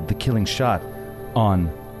landed the killing shot on,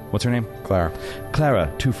 what's her name? Clara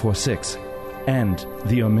 246, and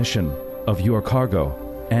the omission of your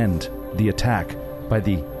cargo and the attack by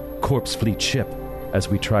the Corpse Fleet ship as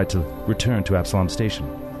we tried to return to Absalom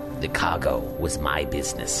Station. The cargo was my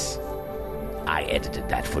business. I edited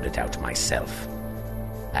that footage out myself.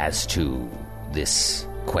 As to this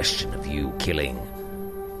question of you killing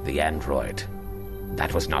the android,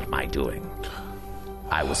 that was not my doing.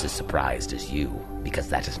 I was as surprised as you, because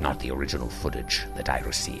that is not the original footage that I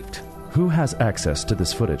received. Who has access to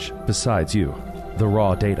this footage besides you? The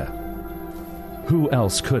raw data. Who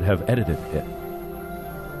else could have edited it?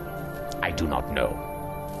 I do not know,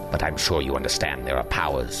 but I'm sure you understand there are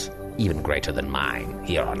powers even greater than mine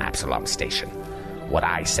here on Absalom Station. What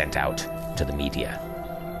I sent out to the media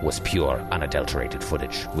was pure, unadulterated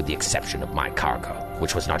footage, with the exception of my cargo,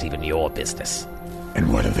 which was not even your business.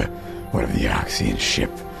 And what of the Oxian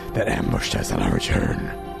ship that ambushed us on our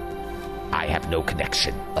return? I have no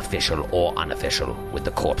connection, official or unofficial, with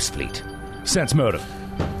the corpse fleet. Sense motive.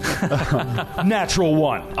 Natural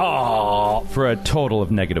 1. Oh, for a total of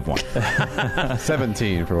 -1.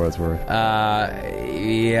 17 for what it's worth.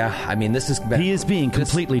 Yeah, I mean, this is... He is being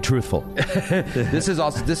completely truthful. This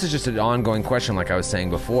is just an ongoing question, like I was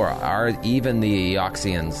saying before. Are even the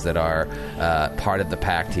Eoxians that are part of the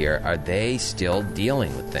pact here, are they still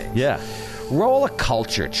dealing with things? Yeah. Roll a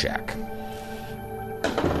culture check.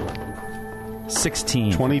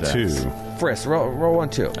 16. 22. Frisk, roll one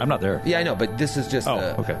too. I'm not there. Yeah, I know, but this is just...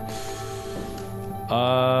 Okay.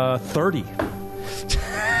 30.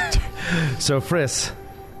 So Friss,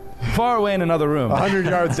 far away in another room, 100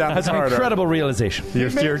 yards down has the an corridor. incredible realization. Your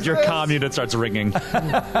comm unit starts ringing.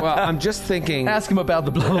 Well, I'm just thinking... Ask him about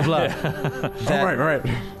the blah, blah, blah. that- Right.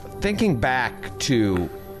 Thinking back to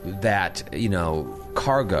that,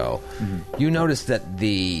 cargo, you notice that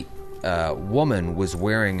the woman was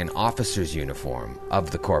wearing an officer's uniform of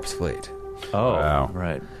the corpse fleet. Oh, Wow.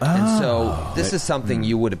 right. And so this is something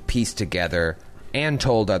you would have pieced together and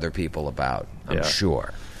told other people about, I'm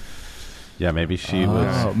sure. Yeah, maybe she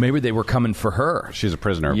was. Oh, maybe they were coming for her. She's a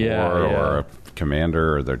prisoner of Yeah, war yeah. or a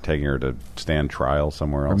commander, or they're taking her to stand trial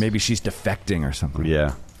somewhere else. Or maybe she's defecting or something.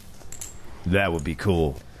 Yeah. That would be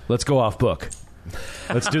cool. Let's go off book.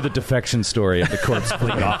 Let's do the defection story of the corpse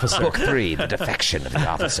fleet officer. Book 3, The Defection of the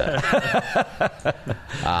Officer.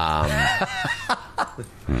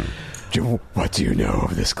 What do you know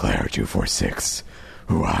of this Claire 246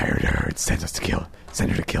 who hired her and sent her to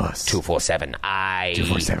kill us? 247.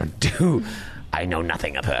 247. I know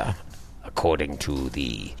nothing of her. According to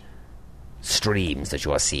the streams that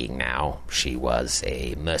you are seeing now, she was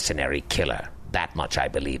a mercenary killer. That much I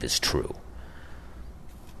believe is true.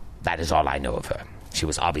 That is all I know of her. She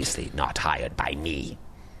was obviously not hired by me.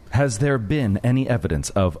 Has there been any evidence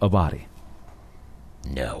of a body?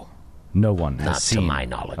 No. No one has Not to seen my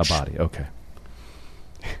knowledge. a body. Okay.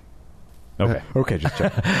 Okay. Okay, just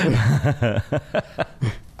check.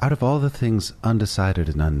 Out of all the things undecided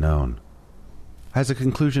and unknown, has a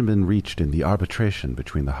conclusion been reached in the arbitration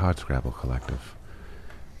between the Hardscrabble Collective?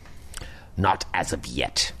 Not as of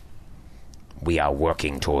yet. We are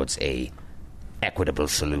working towards a equitable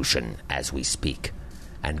solution as we speak,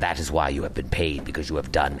 and that is why you have been paid, because you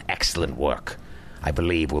have done excellent work. I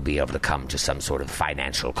believe we'll be able to come to some sort of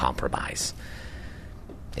financial compromise.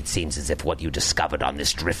 It seems as if what you discovered on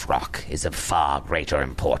this drift rock is of far greater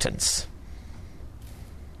importance.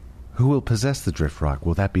 Who will possess the drift rock?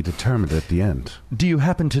 Will that be determined at the end? Do you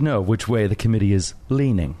happen to know which way the committee is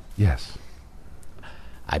leaning? Yes.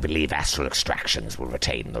 I believe Astral Extractions will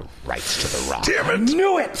retain the rights to the rock. Damn it!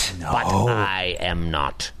 Knew it! But I am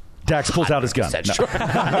not. Dax pulls out his gun. 100% No.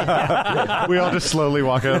 sure. We all just slowly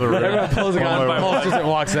walk out of the room. Everyone pulls a gun, holsters and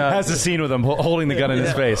walks out. Has a scene with him holding the gun in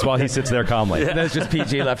his face while he sits there calmly. There's just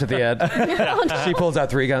PG left at the end. She pulls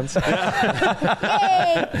out 3 guns.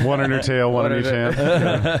 Yay! One in her tail, one in each hand.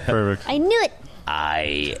 Yeah, perfect. I knew it.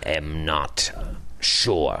 I am not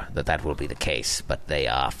sure that will be the case, but they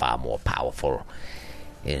are far more powerful,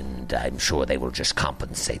 and I'm sure they will just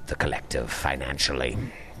compensate the collective financially.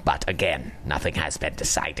 But again, nothing has been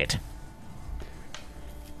decided.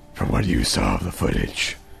 From what you saw of the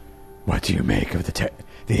footage, what do you make of the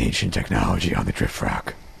ancient technology on the drift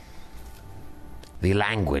rock? The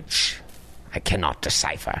language I cannot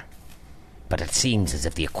decipher, but it seems as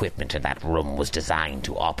if the equipment in that room was designed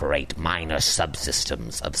to operate minor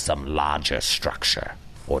subsystems of some larger structure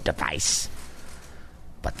or device.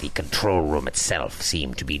 But the control room itself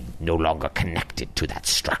seemed to be no longer connected to that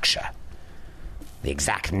structure. The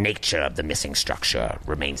exact nature of the missing structure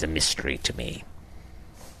remains a mystery to me.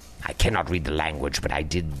 I cannot read the language, but I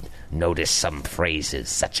did notice some phrases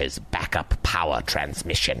such as backup power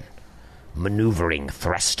transmission, maneuvering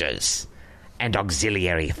thrusters, and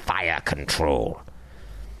auxiliary fire control.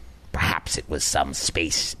 Perhaps it was some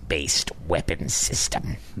space-based weapon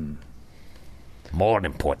system. More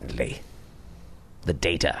importantly, the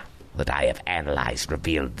data that I have analyzed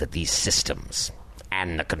revealed that these systems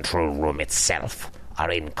and the control room itself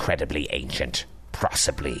are incredibly ancient,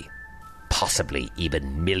 possibly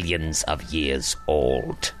even millions of years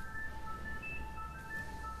old.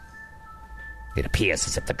 It appears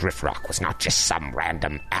as if the Drift Rock was not just some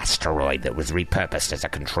random asteroid that was repurposed as a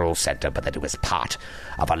control center, but that it was part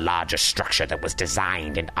of a larger structure that was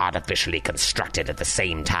designed and artificially constructed at the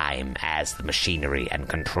same time as the machinery and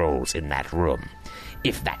controls in that room.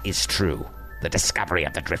 If that is true, the discovery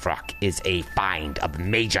of the Drift Rock is a find of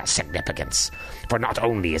major significance, for not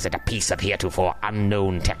only is it a piece of heretofore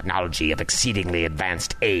unknown technology of exceedingly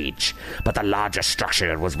advanced age, but the larger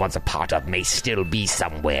structure it was once a part of may still be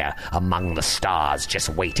somewhere among the stars just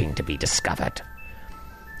waiting to be discovered.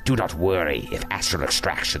 Do not worry if Astral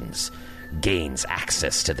Extractions gains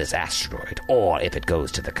access to this asteroid, or if it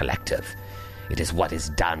goes to the Collective. It is what is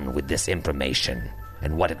done with this information,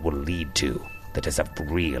 and what it will lead to, that is of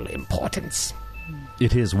real importance.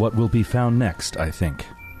 It is what will be found next, I think.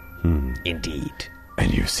 Indeed.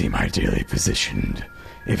 And you seem ideally positioned,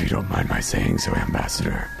 if you don't mind my saying so,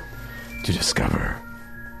 Ambassador, to discover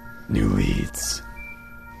new leads.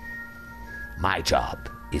 My job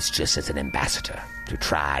is just as an ambassador to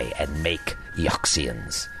try and make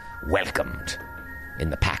Eoxians welcomed in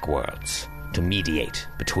the Pack Worlds, to mediate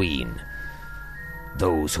between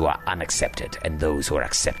those who are unaccepted and those who are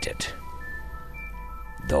accepted.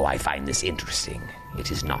 Though I find this interesting,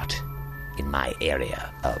 it is not in my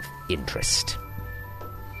area of interest.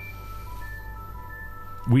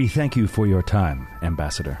 We thank you for your time,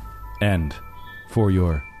 Ambassador, and for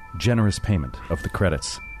your generous payment of the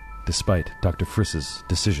credits, despite Dr. Friss's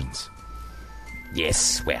decisions.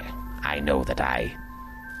 Yes, well, I know that I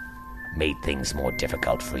made things more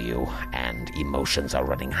difficult for you, and emotions are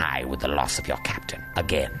running high with the loss of your captain.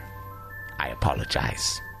 Again, I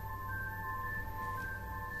apologize.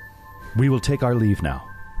 We will take our leave now.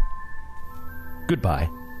 Goodbye.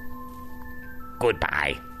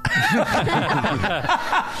 Goodbye.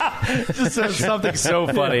 Just says something so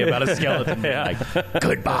funny about a skeleton. Like,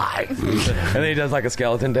 goodbye. And then he does like a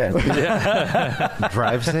skeleton dance.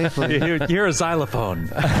 Drive safely. You hear a xylophone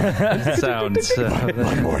sound.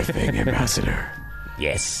 One more thing, Ambassador.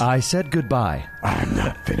 Yes. I said goodbye. I'm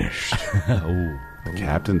not finished. Oh, The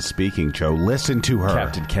captain's speaking, Joe. Listen to her.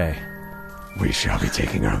 Captain K. We shall be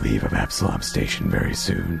taking our leave of Absalom Station very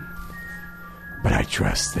soon. But I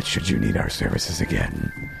trust that should you need our services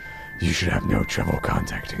again, you should have no trouble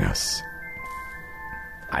contacting us.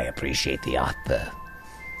 I appreciate the offer.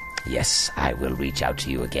 Yes, I will reach out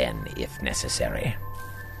to you again if necessary.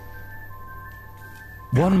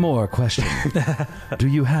 One more question. Do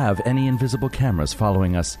you have any invisible cameras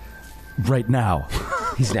following us right now?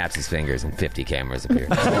 He snaps his fingers and 50 cameras appear.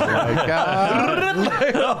 Oh my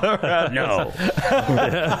God. No.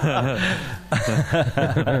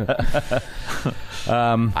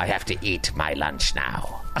 I have to eat my lunch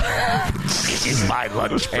now. It is my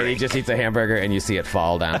lunch break. And he just eats a hamburger and you see it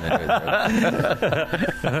fall down into his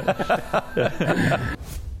throat.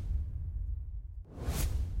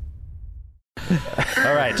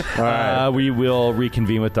 All right. We will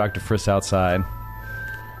reconvene with Dr. Friss outside.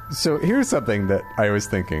 So here's something that I was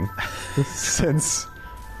thinking. Since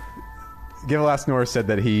Givelas Norris said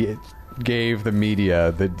that he gave the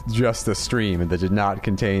media just the stream and that did not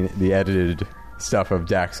contain the edited stuff of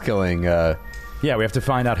Dax killing... Yeah, we have to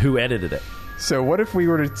find out who edited it. So what if we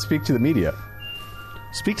were to speak to the media?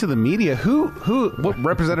 Speak to the media? What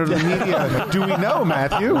representative of the media do we know,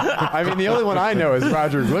 Matthew? I mean, the only one I know is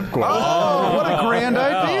Roger Glipquist. Oh, what a grand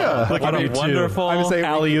idea. Look at a wonderful I'm saying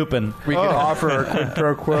alley-oopin'. we could offer a quid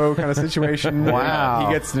pro quo kind of situation. Wow.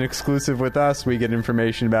 He gets an exclusive with us. We get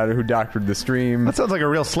information about who doctored the stream. That sounds like a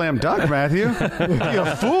real slam dunk, Matthew. You'd be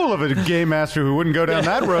a fool of a game master who wouldn't go down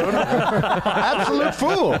that road. Absolute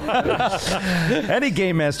fool. Any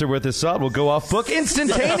game master worth his salt will go off book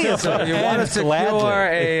instantaneously. You want to secure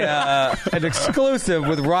an exclusive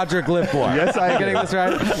with Roger Glipwar. Yes, I getting this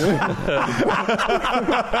right?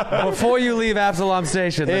 Before you leave Absalom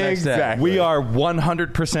Station the next day. Exactly. We are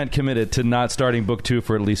 100% committed to not starting book 2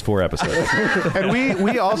 for at least 4 episodes. And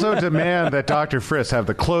we also demand that Dr. Friss have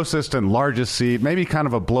the closest and largest seat, maybe kind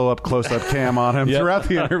of a blow-up, close-up cam on him throughout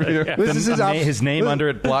the interview. This is his name under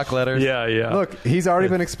it, block letters. Yeah. Look, he's already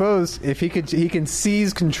been exposed. If he can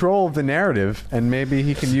seize control of the narrative, and maybe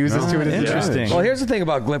he can use this to his interesting. advantage. Well, here's the thing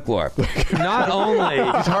about Glipglorp. Not only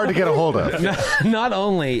He's hard to get a hold of. not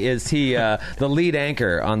only is he the lead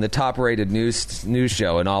anchor on the top-rated news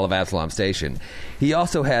show in all of Absalom Station, he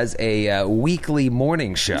also has a weekly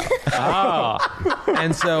morning show.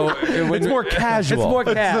 And so It's more casual. It's more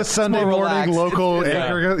It's the Sunday more morning relaxed. local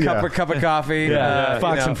anchor. Cup of coffee.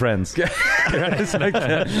 Fox and Friends.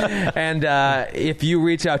 And if you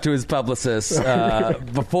reach out to his publicist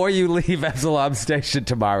before you leave Absalom Station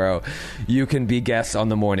tomorrow, you can be guests on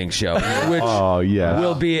the morning show, which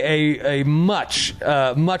will be a much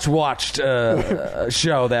watched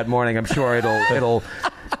show that morning. I'm sure it'll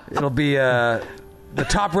be the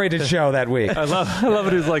top rated show that week. I love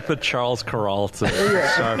it. Who's like the Charles Kuralt of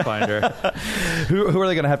Starfinder. Who are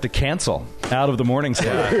they going to have to cancel out of the morning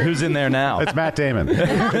slot? Who's in there now? It's Matt Damon.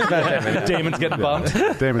 Damon's getting bumped.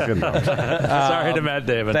 Damon's getting bumped. Sorry to Matt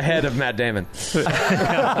Damon. The head of Matt Damon.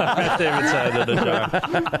 Matt Damon's head in a jar.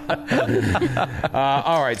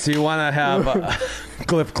 All right, so you want to have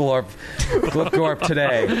Glipglorp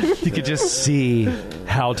today. You could just see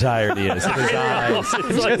how tired he is. His eyes.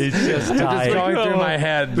 He's just Just tired. going through my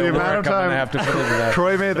head the The amount work of I'm time gonna have to put into that.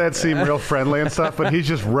 Troy made that seem real friendly and stuff, but he's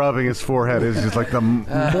just rubbing his forehead. It's just like the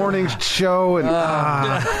morning show and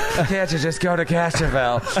Can't you just go to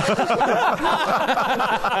Castrovel?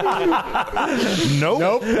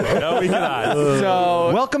 Nope. No, we cannot.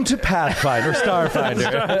 So, Welcome to Pathfinder,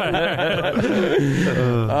 Starfinder.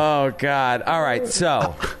 oh God! All right,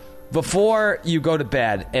 so before you go to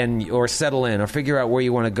bed or settle in or figure out where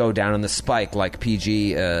you want to go down on the spike, like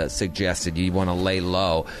PG suggested, you want to lay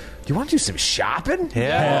low. Do you want to do some shopping?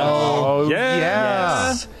 oh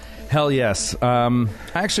yeah. Hell yes. I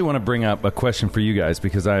actually want to bring up a question for you guys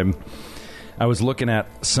because I was looking at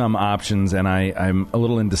some options and I'm a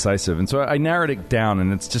little indecisive. And so I narrowed it down,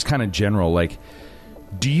 and it's just kind of general. Like,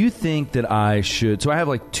 do you think that I should... So I have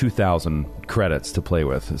like 2,000 credits to play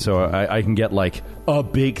with. So I can get like a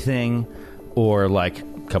big thing or like a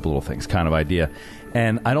couple little things kind of idea.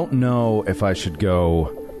 And I don't know if I should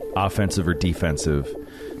go offensive or defensive.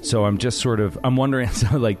 So I'm just sort of... I'm wondering...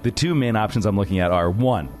 So like the two main options I'm looking at are,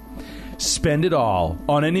 one, spend it all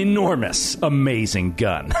on an enormous, amazing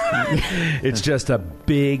gun. It's just a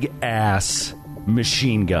big-ass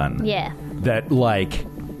machine gun. Yeah. That, like...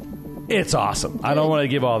 It's awesome. I don't want to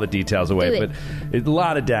give all the details away, but a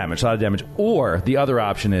lot of damage. Or the other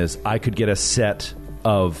option is I could get a set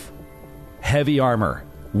of heavy armor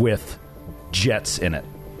with jets in it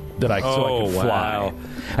that I can fly. Wow.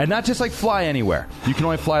 And not just like fly anywhere. You can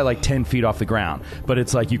only fly like 10 feet off the ground, but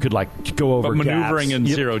it's like you could like go over But maneuvering gaps. in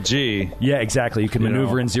zero G. Yeah, exactly. You can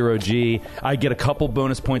maneuver in zero G. I get a couple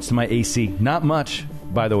bonus points to my AC. Not much,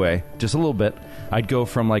 by the way, just a little bit. I'd go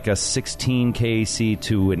from like a 16 KAC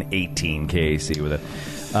to an 18 KAC with it.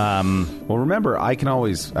 Well, remember, I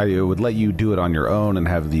would let you do it on your own and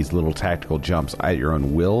have these little tactical jumps at your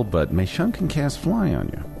own will, but Mei Shun can cast fly on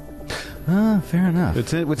you. Fair enough.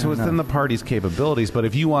 It's within the party's capabilities, but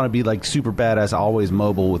if you want to be like super badass, always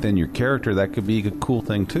mobile within your character, that could be a cool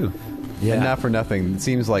thing too. Yeah. And not for nothing, it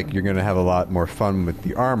seems like you're going to have a lot more fun with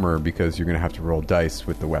the armor because you're going to have to roll dice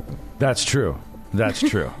with the weapon. That's true.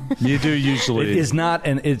 You do usually. It is not,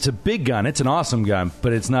 and it's a big gun. It's an awesome gun,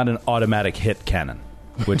 but it's not an automatic hit cannon,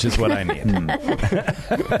 which is what I need.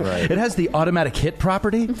 Right. It has the automatic hit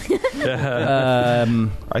property. I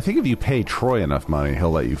think if you pay Troy enough money,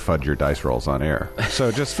 he'll let you fudge your dice rolls on air.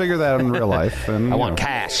 So just figure that out in real life. And I want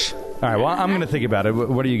cash. All right. Well, I'm going to think about it.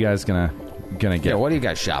 What are you guys gonna get? Yeah, what are you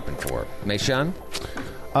guys shopping for? Mei Shun?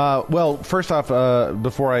 Well, first off,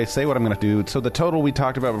 before I say what I'm going to do, so the total we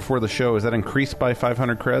talked about before the show, is that increased by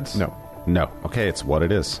 500 creds? No. Okay, it's what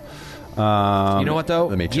it is. You know what, though?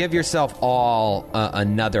 let me check Give yourself all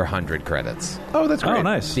another 100 credits. Oh, that's great. Oh,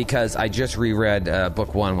 nice. Because I just reread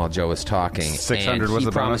Book 1 while Joe was talking. 600 and was he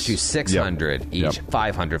the promised bonus? you 600 each, Yep.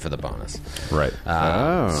 500 for the bonus. Right.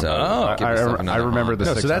 So give yourself I another remember the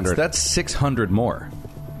No, so 600. that's 600 more.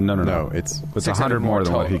 No. It's 100 more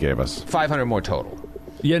than what he gave us. 500 more total.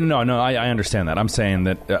 Yeah, no, I understand that. I'm saying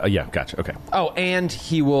that. Yeah, gotcha. Okay. Oh, and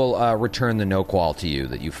he will return the no qual to you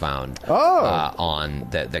that you found on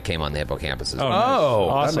that came on the Hippocampuses.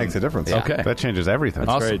 Oh, That makes a difference. Yeah. Okay. That changes everything.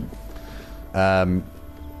 Awesome.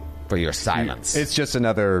 For your silence. It's just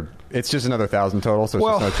another 1,000 total, so it's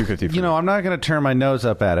just another 250. For I'm not going to turn my nose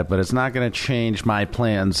up at it, but it's not going to change my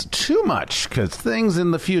plans too much because things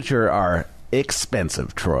in the future are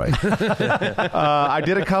expensive, Troy. I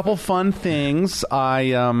did a couple fun things.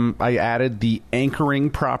 I added the anchoring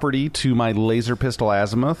property to my laser pistol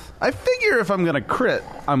azimuth. I figure if I'm going to crit,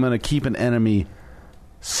 I'm going to keep an enemy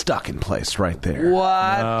stuck in place right there.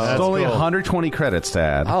 What? It's only 120 credits to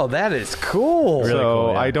add. Oh, that is cool. So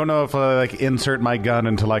cool, yeah. I don't know if I insert my gun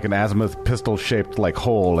into an azimuth pistol shaped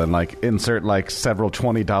hole and insert several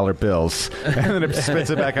 $20 bills and then it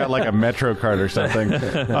spits it back out like a Metro card or something.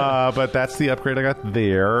 But that's the upgrade I got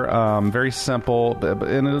there. Very simple,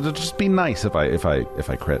 and it'll just be nice if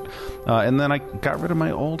I crit. And then I got rid of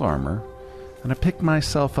my old armor. And I picked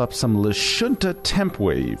myself up some Lashunta Temp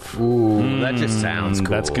Wave. Ooh, that just sounds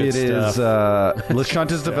cool. That's good It stuff. is.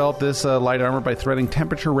 Lashunta's developed this light armor by threading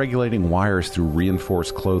temperature-regulating wires through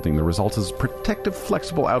reinforced clothing. The result is a protective,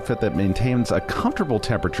 flexible outfit that maintains a comfortable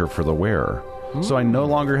temperature for the wearer. So I no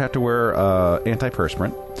longer have to wear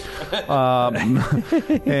antiperspirant.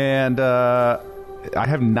 And I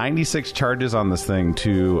have 96 charges on this thing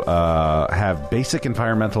to have basic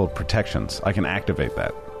environmental protections. I can activate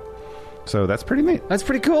that. So that's pretty neat. That's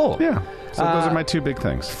pretty cool. Yeah. So those are my two big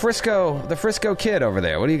things. The Frisco Kid over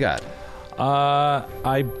there. What do you got?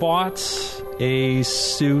 I bought a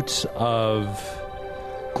suit of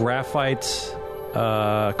graphite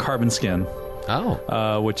carbon skin.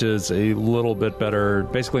 Oh. Which is a little bit better.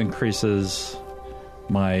 Basically increases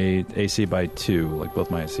my AC by 2,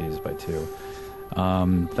 both my ACs by 2.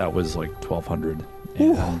 That was $1,200.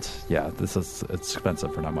 And it's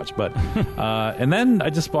expensive for not much, but and then I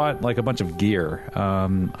just bought a bunch of gear.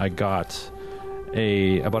 I bought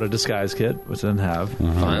a disguise kit, which I didn't have.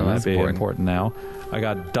 That'd be important now. I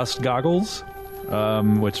got dust goggles,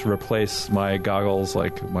 which replace my goggles,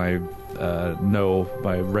 my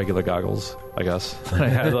regular goggles, I guess. I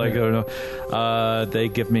had I don't know. They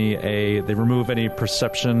give me they remove any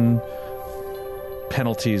perception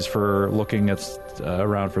penalties for looking at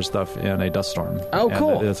around for stuff in a dust storm. Oh,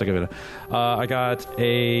 cool! That's I got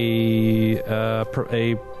a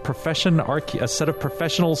set of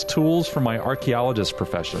professionals tools for my archaeologist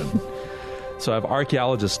profession. So I have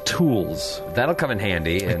archaeologist tools. That'll come in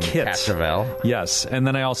handy in Castrovel. Yes, and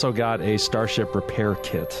then I also got a starship repair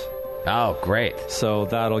kit. Oh, great. So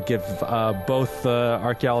that'll give both the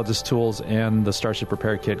archaeologist tools and the starship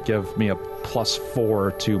repair kit give me a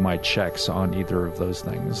 +4 to my checks on either of those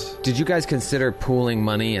things. Did you guys consider pooling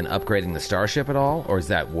money and upgrading the starship at all, or is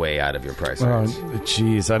that way out of your price range?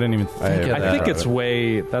 Jeez, I didn't even think of that. I think it's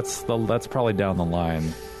way that's probably down the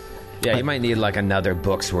line. Yeah, you might need another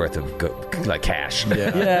book's worth of cash.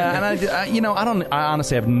 Yeah, and I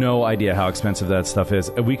honestly have no idea how expensive that stuff is.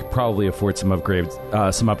 We could probably afford some upgrades,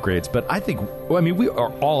 but I think we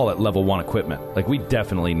are all at level 1 equipment. We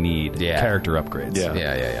definitely need character upgrades.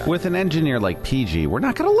 Yeah. With an engineer like PG, we're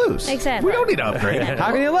not going to lose. Exactly. We don't need to upgrade.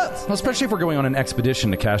 How can you lose? Well, especially if we're going on an expedition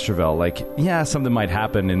to Castrovel. Something might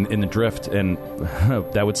happen in the drift, and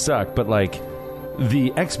that would suck, but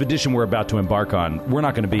the expedition we're about to embark on, we're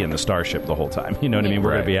not going to be in the starship the whole time. You know what I mean?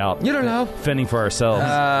 We're going to be out. You don't know. Fending for ourselves.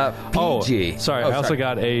 PG. I also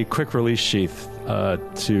got a quick release sheath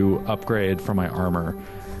to upgrade for my armor.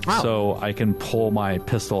 Wow. So I can pull my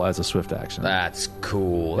pistol as a swift action. That's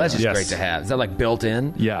cool. That's just great to have. Is that built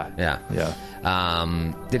in? Yeah.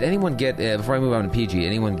 Did anyone get, before I move on to PG,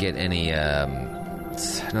 anyone get any,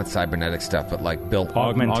 not cybernetic stuff, but built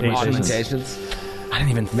augmentations? I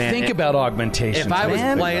didn't even think about augmentation. If I was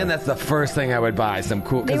playing, that's the first thing I would buy. Some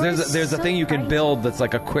cool, because there's a thing you can build that's a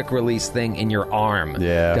quick release thing in your arm.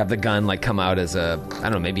 Yeah, to have the gun come out as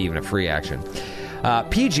maybe even a free action.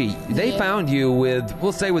 PG, they found you with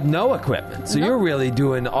no equipment, so you're really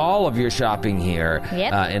doing all of your shopping here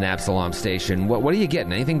in Absalom Station. What are you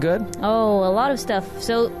getting? Anything good? Oh, a lot of stuff.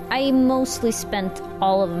 So I mostly spent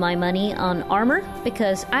all of my money on armor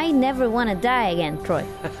because I never want to die again, Troy.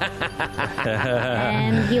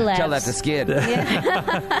 And he laughs. Tell that to Skid.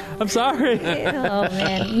 Yeah. I'm sorry. Oh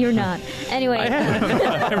man, you're not. Anyway,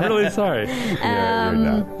 I'm really sorry. Yeah, you're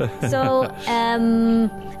not. So,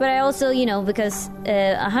 but I also, because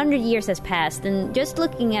 100 years has passed, and just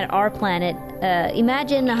looking at our planet,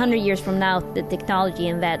 imagine 100 years from now, the technology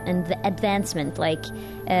and the advancement,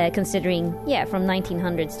 considering, from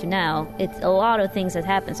 1900s to now, it's a lot of things that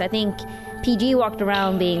happen. So I think PG walked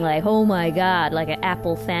around being oh my god, like an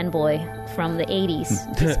Apple fanboy from the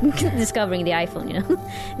 80s, discovering the iPhone,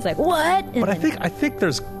 It's what? But I think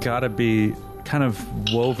there's got to be kind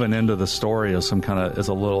of woven into the story of some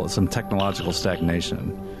technological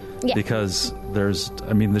stagnation. Yeah. Because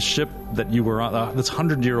the ship that you were on, this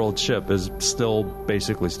 100-year-old ship is still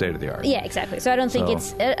basically state of the art. Yeah, exactly. So I don't think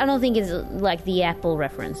it's like the Apple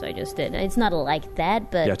reference I just did. It's not like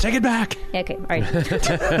that, but take it back. Okay, all right.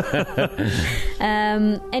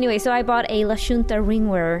 Anyway, so I bought a Lashunta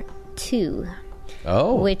Ringwear 2.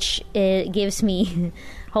 Oh, which gives me.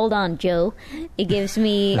 Hold on, Joe. It gives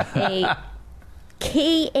me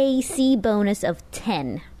KAC bonus of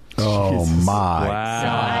 10. Oh my Wow. So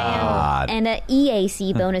I am, and an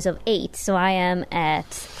EAC bonus of 8. So I am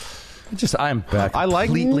at I'm I like-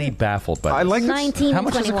 completely baffled by I this. like this. 19. How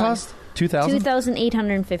much does it 21. cost? 2,000?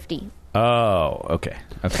 2,850. Oh, okay.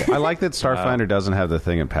 Okay. I like that Starfinder doesn't have the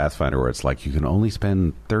thing in Pathfinder where it's like you can only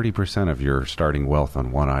spend 30% of your starting wealth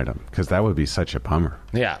on one item, because that would be such a bummer.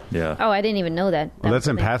 Yeah. Yeah. Oh, I didn't even know that. Well, that's was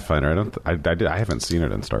in the thing. Pathfinder. I haven't seen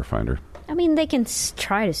it in Starfinder. I mean, they can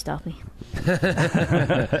try to stop me.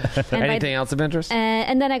 Anything else of interest?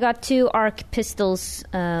 And then I got 2 arc pistols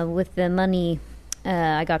with the money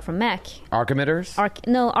I got from Mac. Arc emitters?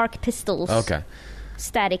 Arc pistols. Okay.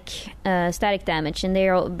 Static damage, and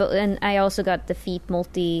and I also got the feat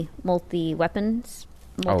multi weapons.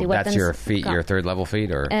 Oh, that's your feat, your third level feat,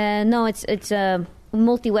 or no, it's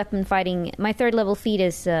multi weapon fighting. My third level feat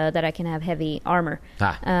is that I can have heavy armor.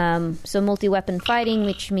 So multi weapon fighting,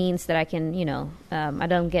 which means that I can, I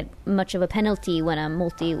don't get much of a penalty when I'm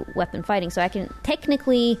multi weapon fighting. So I can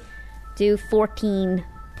technically do 14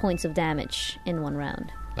 points of damage in one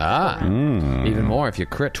round. Even more if you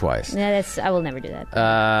crit twice. Yeah, I will never do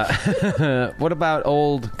that. What about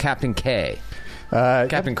old Captain K?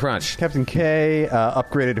 Captain Crunch. Captain K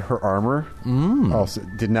upgraded her armor. Also,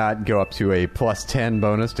 did not go up to a plus 10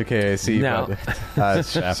 bonus to KAC. No. But,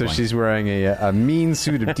 so she's wearing a mean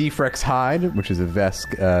suit of Defrex hide, which is a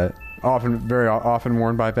Vesk, very often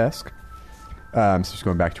worn by Vesk. So she's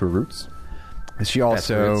going back to her roots. She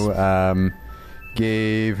also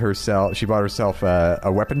she bought herself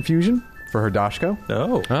a weapon fusion for her Dashko.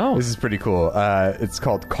 Oh. This is pretty cool. It's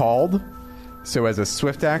called Called. So as a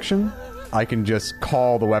swift action, I can just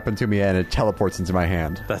call the weapon to me and it teleports into my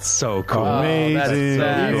hand. That's so cool. Amazing.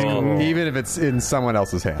 That's so cool. Even if it's in someone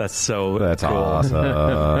else's hand. That's Oh, cool. awesome.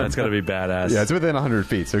 That's got to be badass. Yeah, it's within 100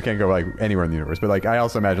 feet, so it can't go like anywhere in the universe. But like, I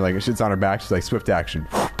also imagine like it's on her back, she's like swift action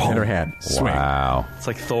in her hand. Swing. Wow. It's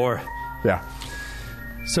like Thor. Yeah.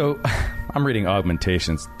 So, I'm reading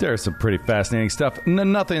augmentations. There's some pretty fascinating stuff.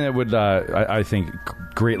 Nothing that would, I think,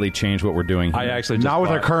 greatly change what we're doing here. I actually just Not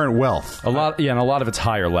with our bought- current wealth. and a lot of it's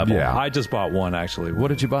higher level. Yeah. I just bought one, actually. What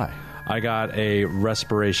did you buy? I got a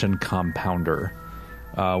respiration compounder,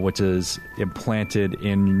 which is implanted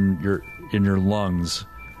in your lungs.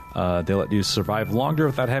 They let you survive longer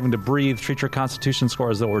without having to breathe. Treat your constitution score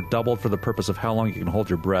as though it were doubled for the purpose of how long you can hold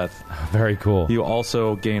your breath. Very cool. You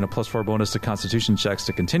also gain a +4 bonus to constitution checks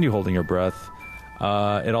to continue holding your breath.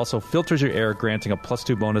 It also filters your air, granting a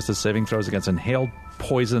 +2 bonus to saving throws against inhaled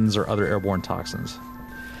poisons or other airborne toxins.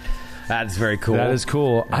 That's very cool. That is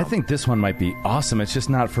cool. I think this one might be awesome. It's just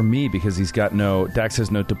not for me because Dax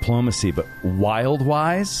has no diplomacy, but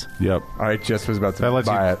Wildwise? Yep. I just was about to That lets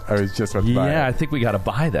you- buy it. I was just about to buy it. Yeah, I think we got to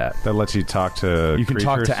buy that. That lets you talk to You can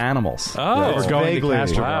talk creatures. to animals. Oh. Or It's going to vaguely.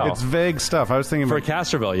 Castroville. Wow. It's vague stuff. I was thinking For about,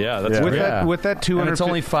 Castroville, yeah. That's Yeah. with great. that with that And 200 it's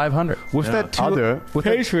only 500. with that I'll do it. with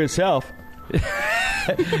that, for itself.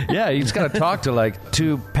 Yeah, you just got to talk to like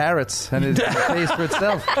 2 parrots and it pays for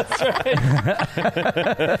itself.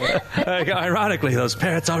 Ironically, those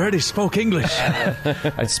parrots already spoke English.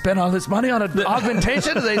 I spent all this money on an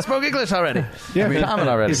augmentation and they spoke English already. Yeah, common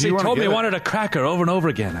already. He told me he wanted a cracker over and over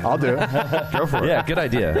again. I'll do it. Go for it. Yeah, good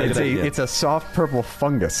idea. It's a soft purple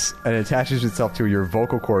fungus, and it attaches itself to your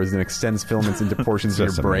vocal cords and extends filaments into portions of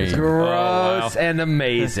That's your brain. amazing. Gross and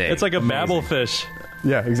amazing. It's like a babblefish.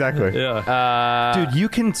 Yeah, exactly. Yeah. Dude, you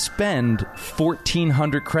can spend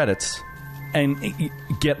 1,400 credits and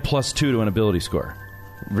get +2 to an ability score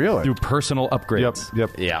Really? through personal upgrades.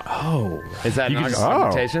 Yep. yeah. Oh, is that an can just-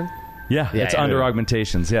 augmentation? Yeah, it's yeah, under yeah.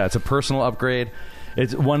 augmentations. Yeah, it's a personal upgrade.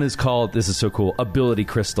 One is called, this is so cool, Ability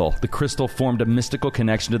Crystal. The crystal formed a mystical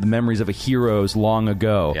connection to the memories of a heroes long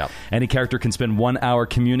ago. Yep. Any character can spend 1 hour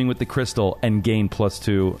communing with the crystal and gain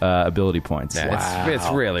 +2 ability points. Yeah, it's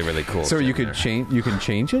really, really cool. So you could change. You can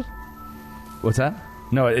change it. What's that?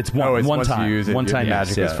 No, it's one, it's one once time. you use it, One time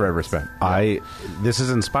magic use, is forever spent. This has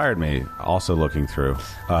inspired me. Also looking through,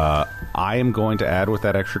 I am going to add with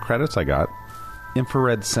that extra credits I got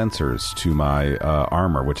infrared sensors to my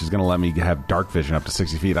armor, which is going to let me have dark vision up to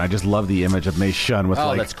 60 feet. I just love the image of Mei Shun with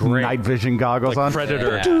that's great. night vision goggles on.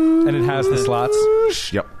 Predator. Yeah. And it has the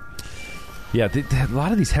slots. Yep. Yeah, a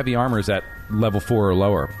lot of these heavy armors at level 4 or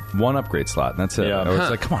lower. 1 upgrade slot. And that's it. Yeah. Or it's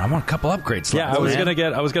like, come on, I want a couple upgrade slots. Yeah, I was man.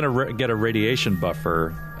 gonna get a radiation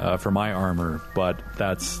buffer for my armor, but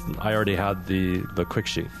I already had the quick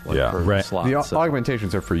sheath Yeah. per Right. slot. The so-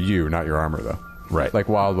 augmentations are for you, not your armor, though. Right. Like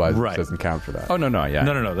Wildwise Right. doesn't count for that. Oh, no, yeah.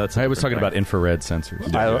 No, that's I was talking different about infrared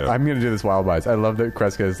sensors. I'm going to do this Wildwise. I love that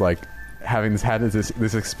Kreska is like had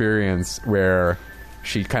this experience where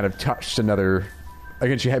she kind of touched another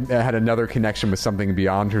again, she had another connection with something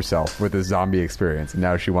beyond herself with this zombie experience, and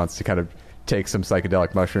now she wants to kind of take some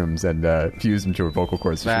psychedelic mushrooms and fuse them to her vocal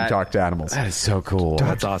cords so she can talk to animals. That is so cool.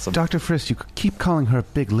 That's awesome. Dr. Frisk, you keep calling her a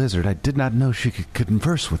big lizard. I did not know she could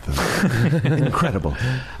converse with them. Incredible.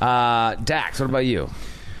 Dax, what about you?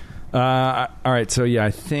 All right, so yeah,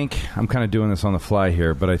 I think I'm kind of doing this on the fly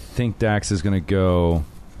here, but I think Dax is going to go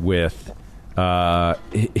with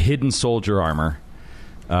hidden soldier armor,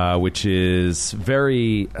 which is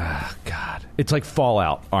very it's like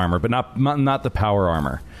Fallout armor, but not the power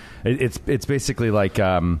armor. It's basically like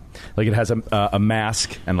it has a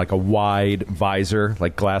mask and like a wide visor,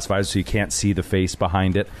 like glass visor, so you can't see the face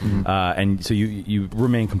behind it, and so you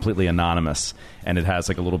remain completely anonymous. And it has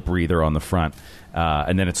like a little breather on the front,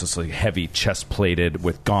 and then it's just like heavy chest plated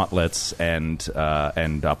with gauntlets and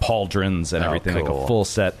pauldrons and everything, cool. like a full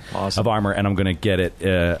set of armor. And I'm going to get it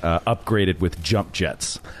upgraded with jump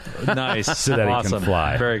jets. Nice. So that he can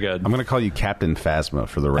fly. Very good. I'm going to call you Captain Phasma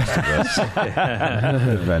for the rest of this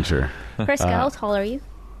adventure. Frisk, how tall are you?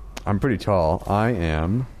 I'm pretty tall. I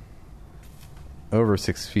am over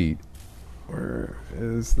 6 feet. Where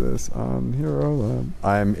is this on Hero Lab?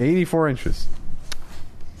 I'm 84 inches.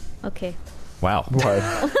 Okay. Wow. What?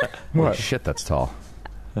 Holy shit, that's tall.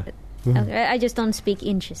 Okay, I just don't speak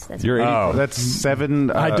inches. That's You're 80. Oh. That's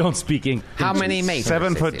 7. I don't speak English. How many meters?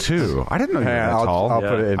 7'2". I didn't know you were that tall. I'll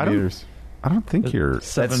put it in I don't- meters. I don't think you're.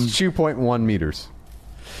 That's 2.1 meters.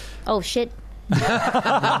 Oh shit!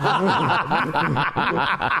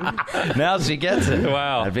 Now she gets it.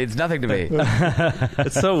 Wow. That means nothing to me.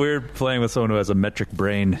 It's so weird playing with someone who has a metric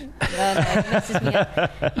brain. That messes me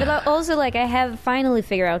up. But also, like, I have finally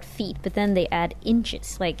figured out feet, but then they add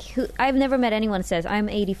inches. Like, I've never met anyone who says I'm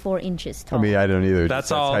 84 inches tall. I mean, I don't either. That's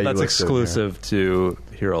how all. you That's listed it, exclusive to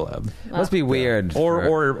Hero Lab, Must be weird.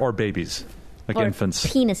 or babies, like or infants.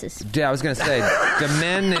 penises. Yeah, I was going to say, do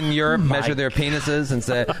men in Europe measure their penises and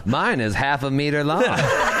say, mine is half a meter long?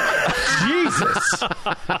 Jesus!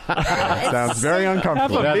 Sounds very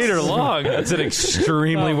uncomfortable. Half a meter long. That's an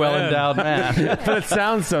extremely well-endowed man. But it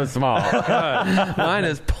sounds so small. Mine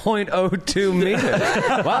is 0.02 meters.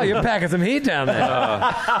 Wow, you're packing some heat down there.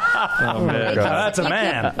 Oh man, That's a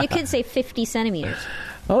man. You could say 50 centimeters.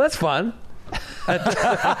 Oh, that's fun.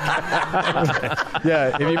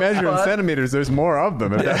 Yeah, if you measure in centimeters, there's more of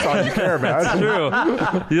them. If that's all you care about. That's true.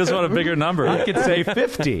 You just want a bigger number. I could say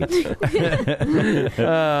 50.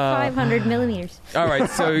 500 millimeters. All right,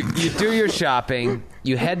 so you do your shopping.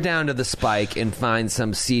 You head down to the Spike and find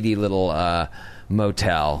some seedy little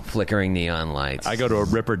motel, flickering neon lights. I go to a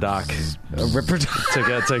Ripper Doc A Ripper Doc.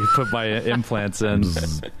 to put my implants in.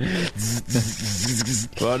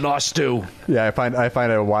 Nice stew. Yeah, I find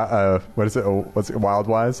a what's it, Wild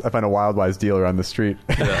Wise? I find a Wild Wise dealer on the street.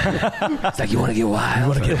 It's like, you want to get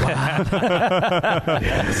wild? You want to get wild?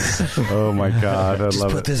 Yes. Oh my God, I Just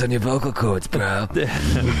love put it. this on your vocal cords, bro.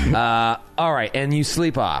 All right, and you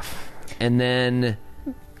sleep off. And then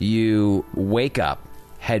you wake up,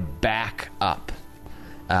 head back up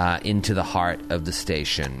into the heart of the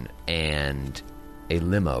station, and a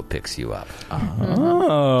limo picks you up.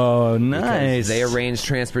 Oh, nice. They arrange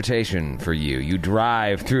transportation for you. You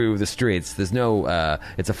drive through the streets. There's no.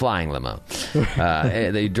 It's a flying limo.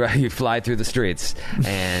 You fly through the streets,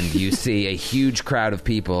 and you see a huge crowd of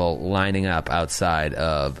people lining up outside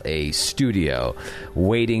of a studio,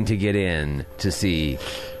 waiting to get in to see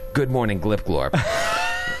Good Morning Glip Glorp.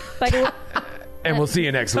 And we'll see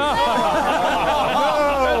you next week.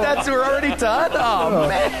 That's we're already done? Oh,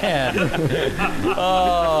 man.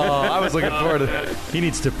 Oh, I was looking forward to it. He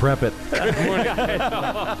needs to prep it.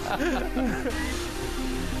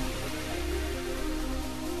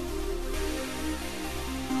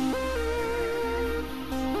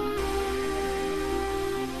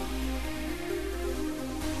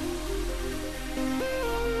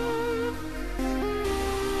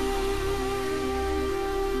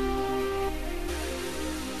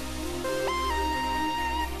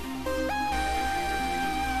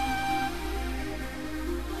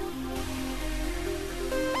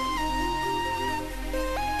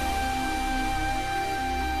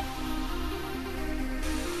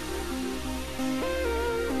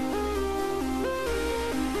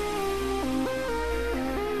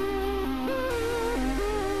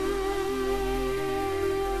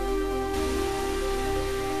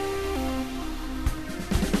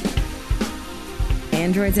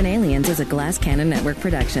 Androids and Aliens is a Glass Cannon Network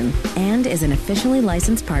production and is an officially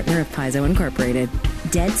licensed partner of Paizo Incorporated.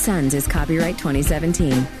 Dead Suns is copyright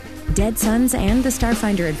 2017. Dead Suns and the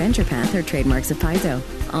Starfinder Adventure Path are trademarks of Paizo.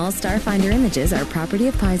 All Starfinder images are property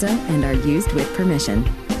of Paizo and are used with permission.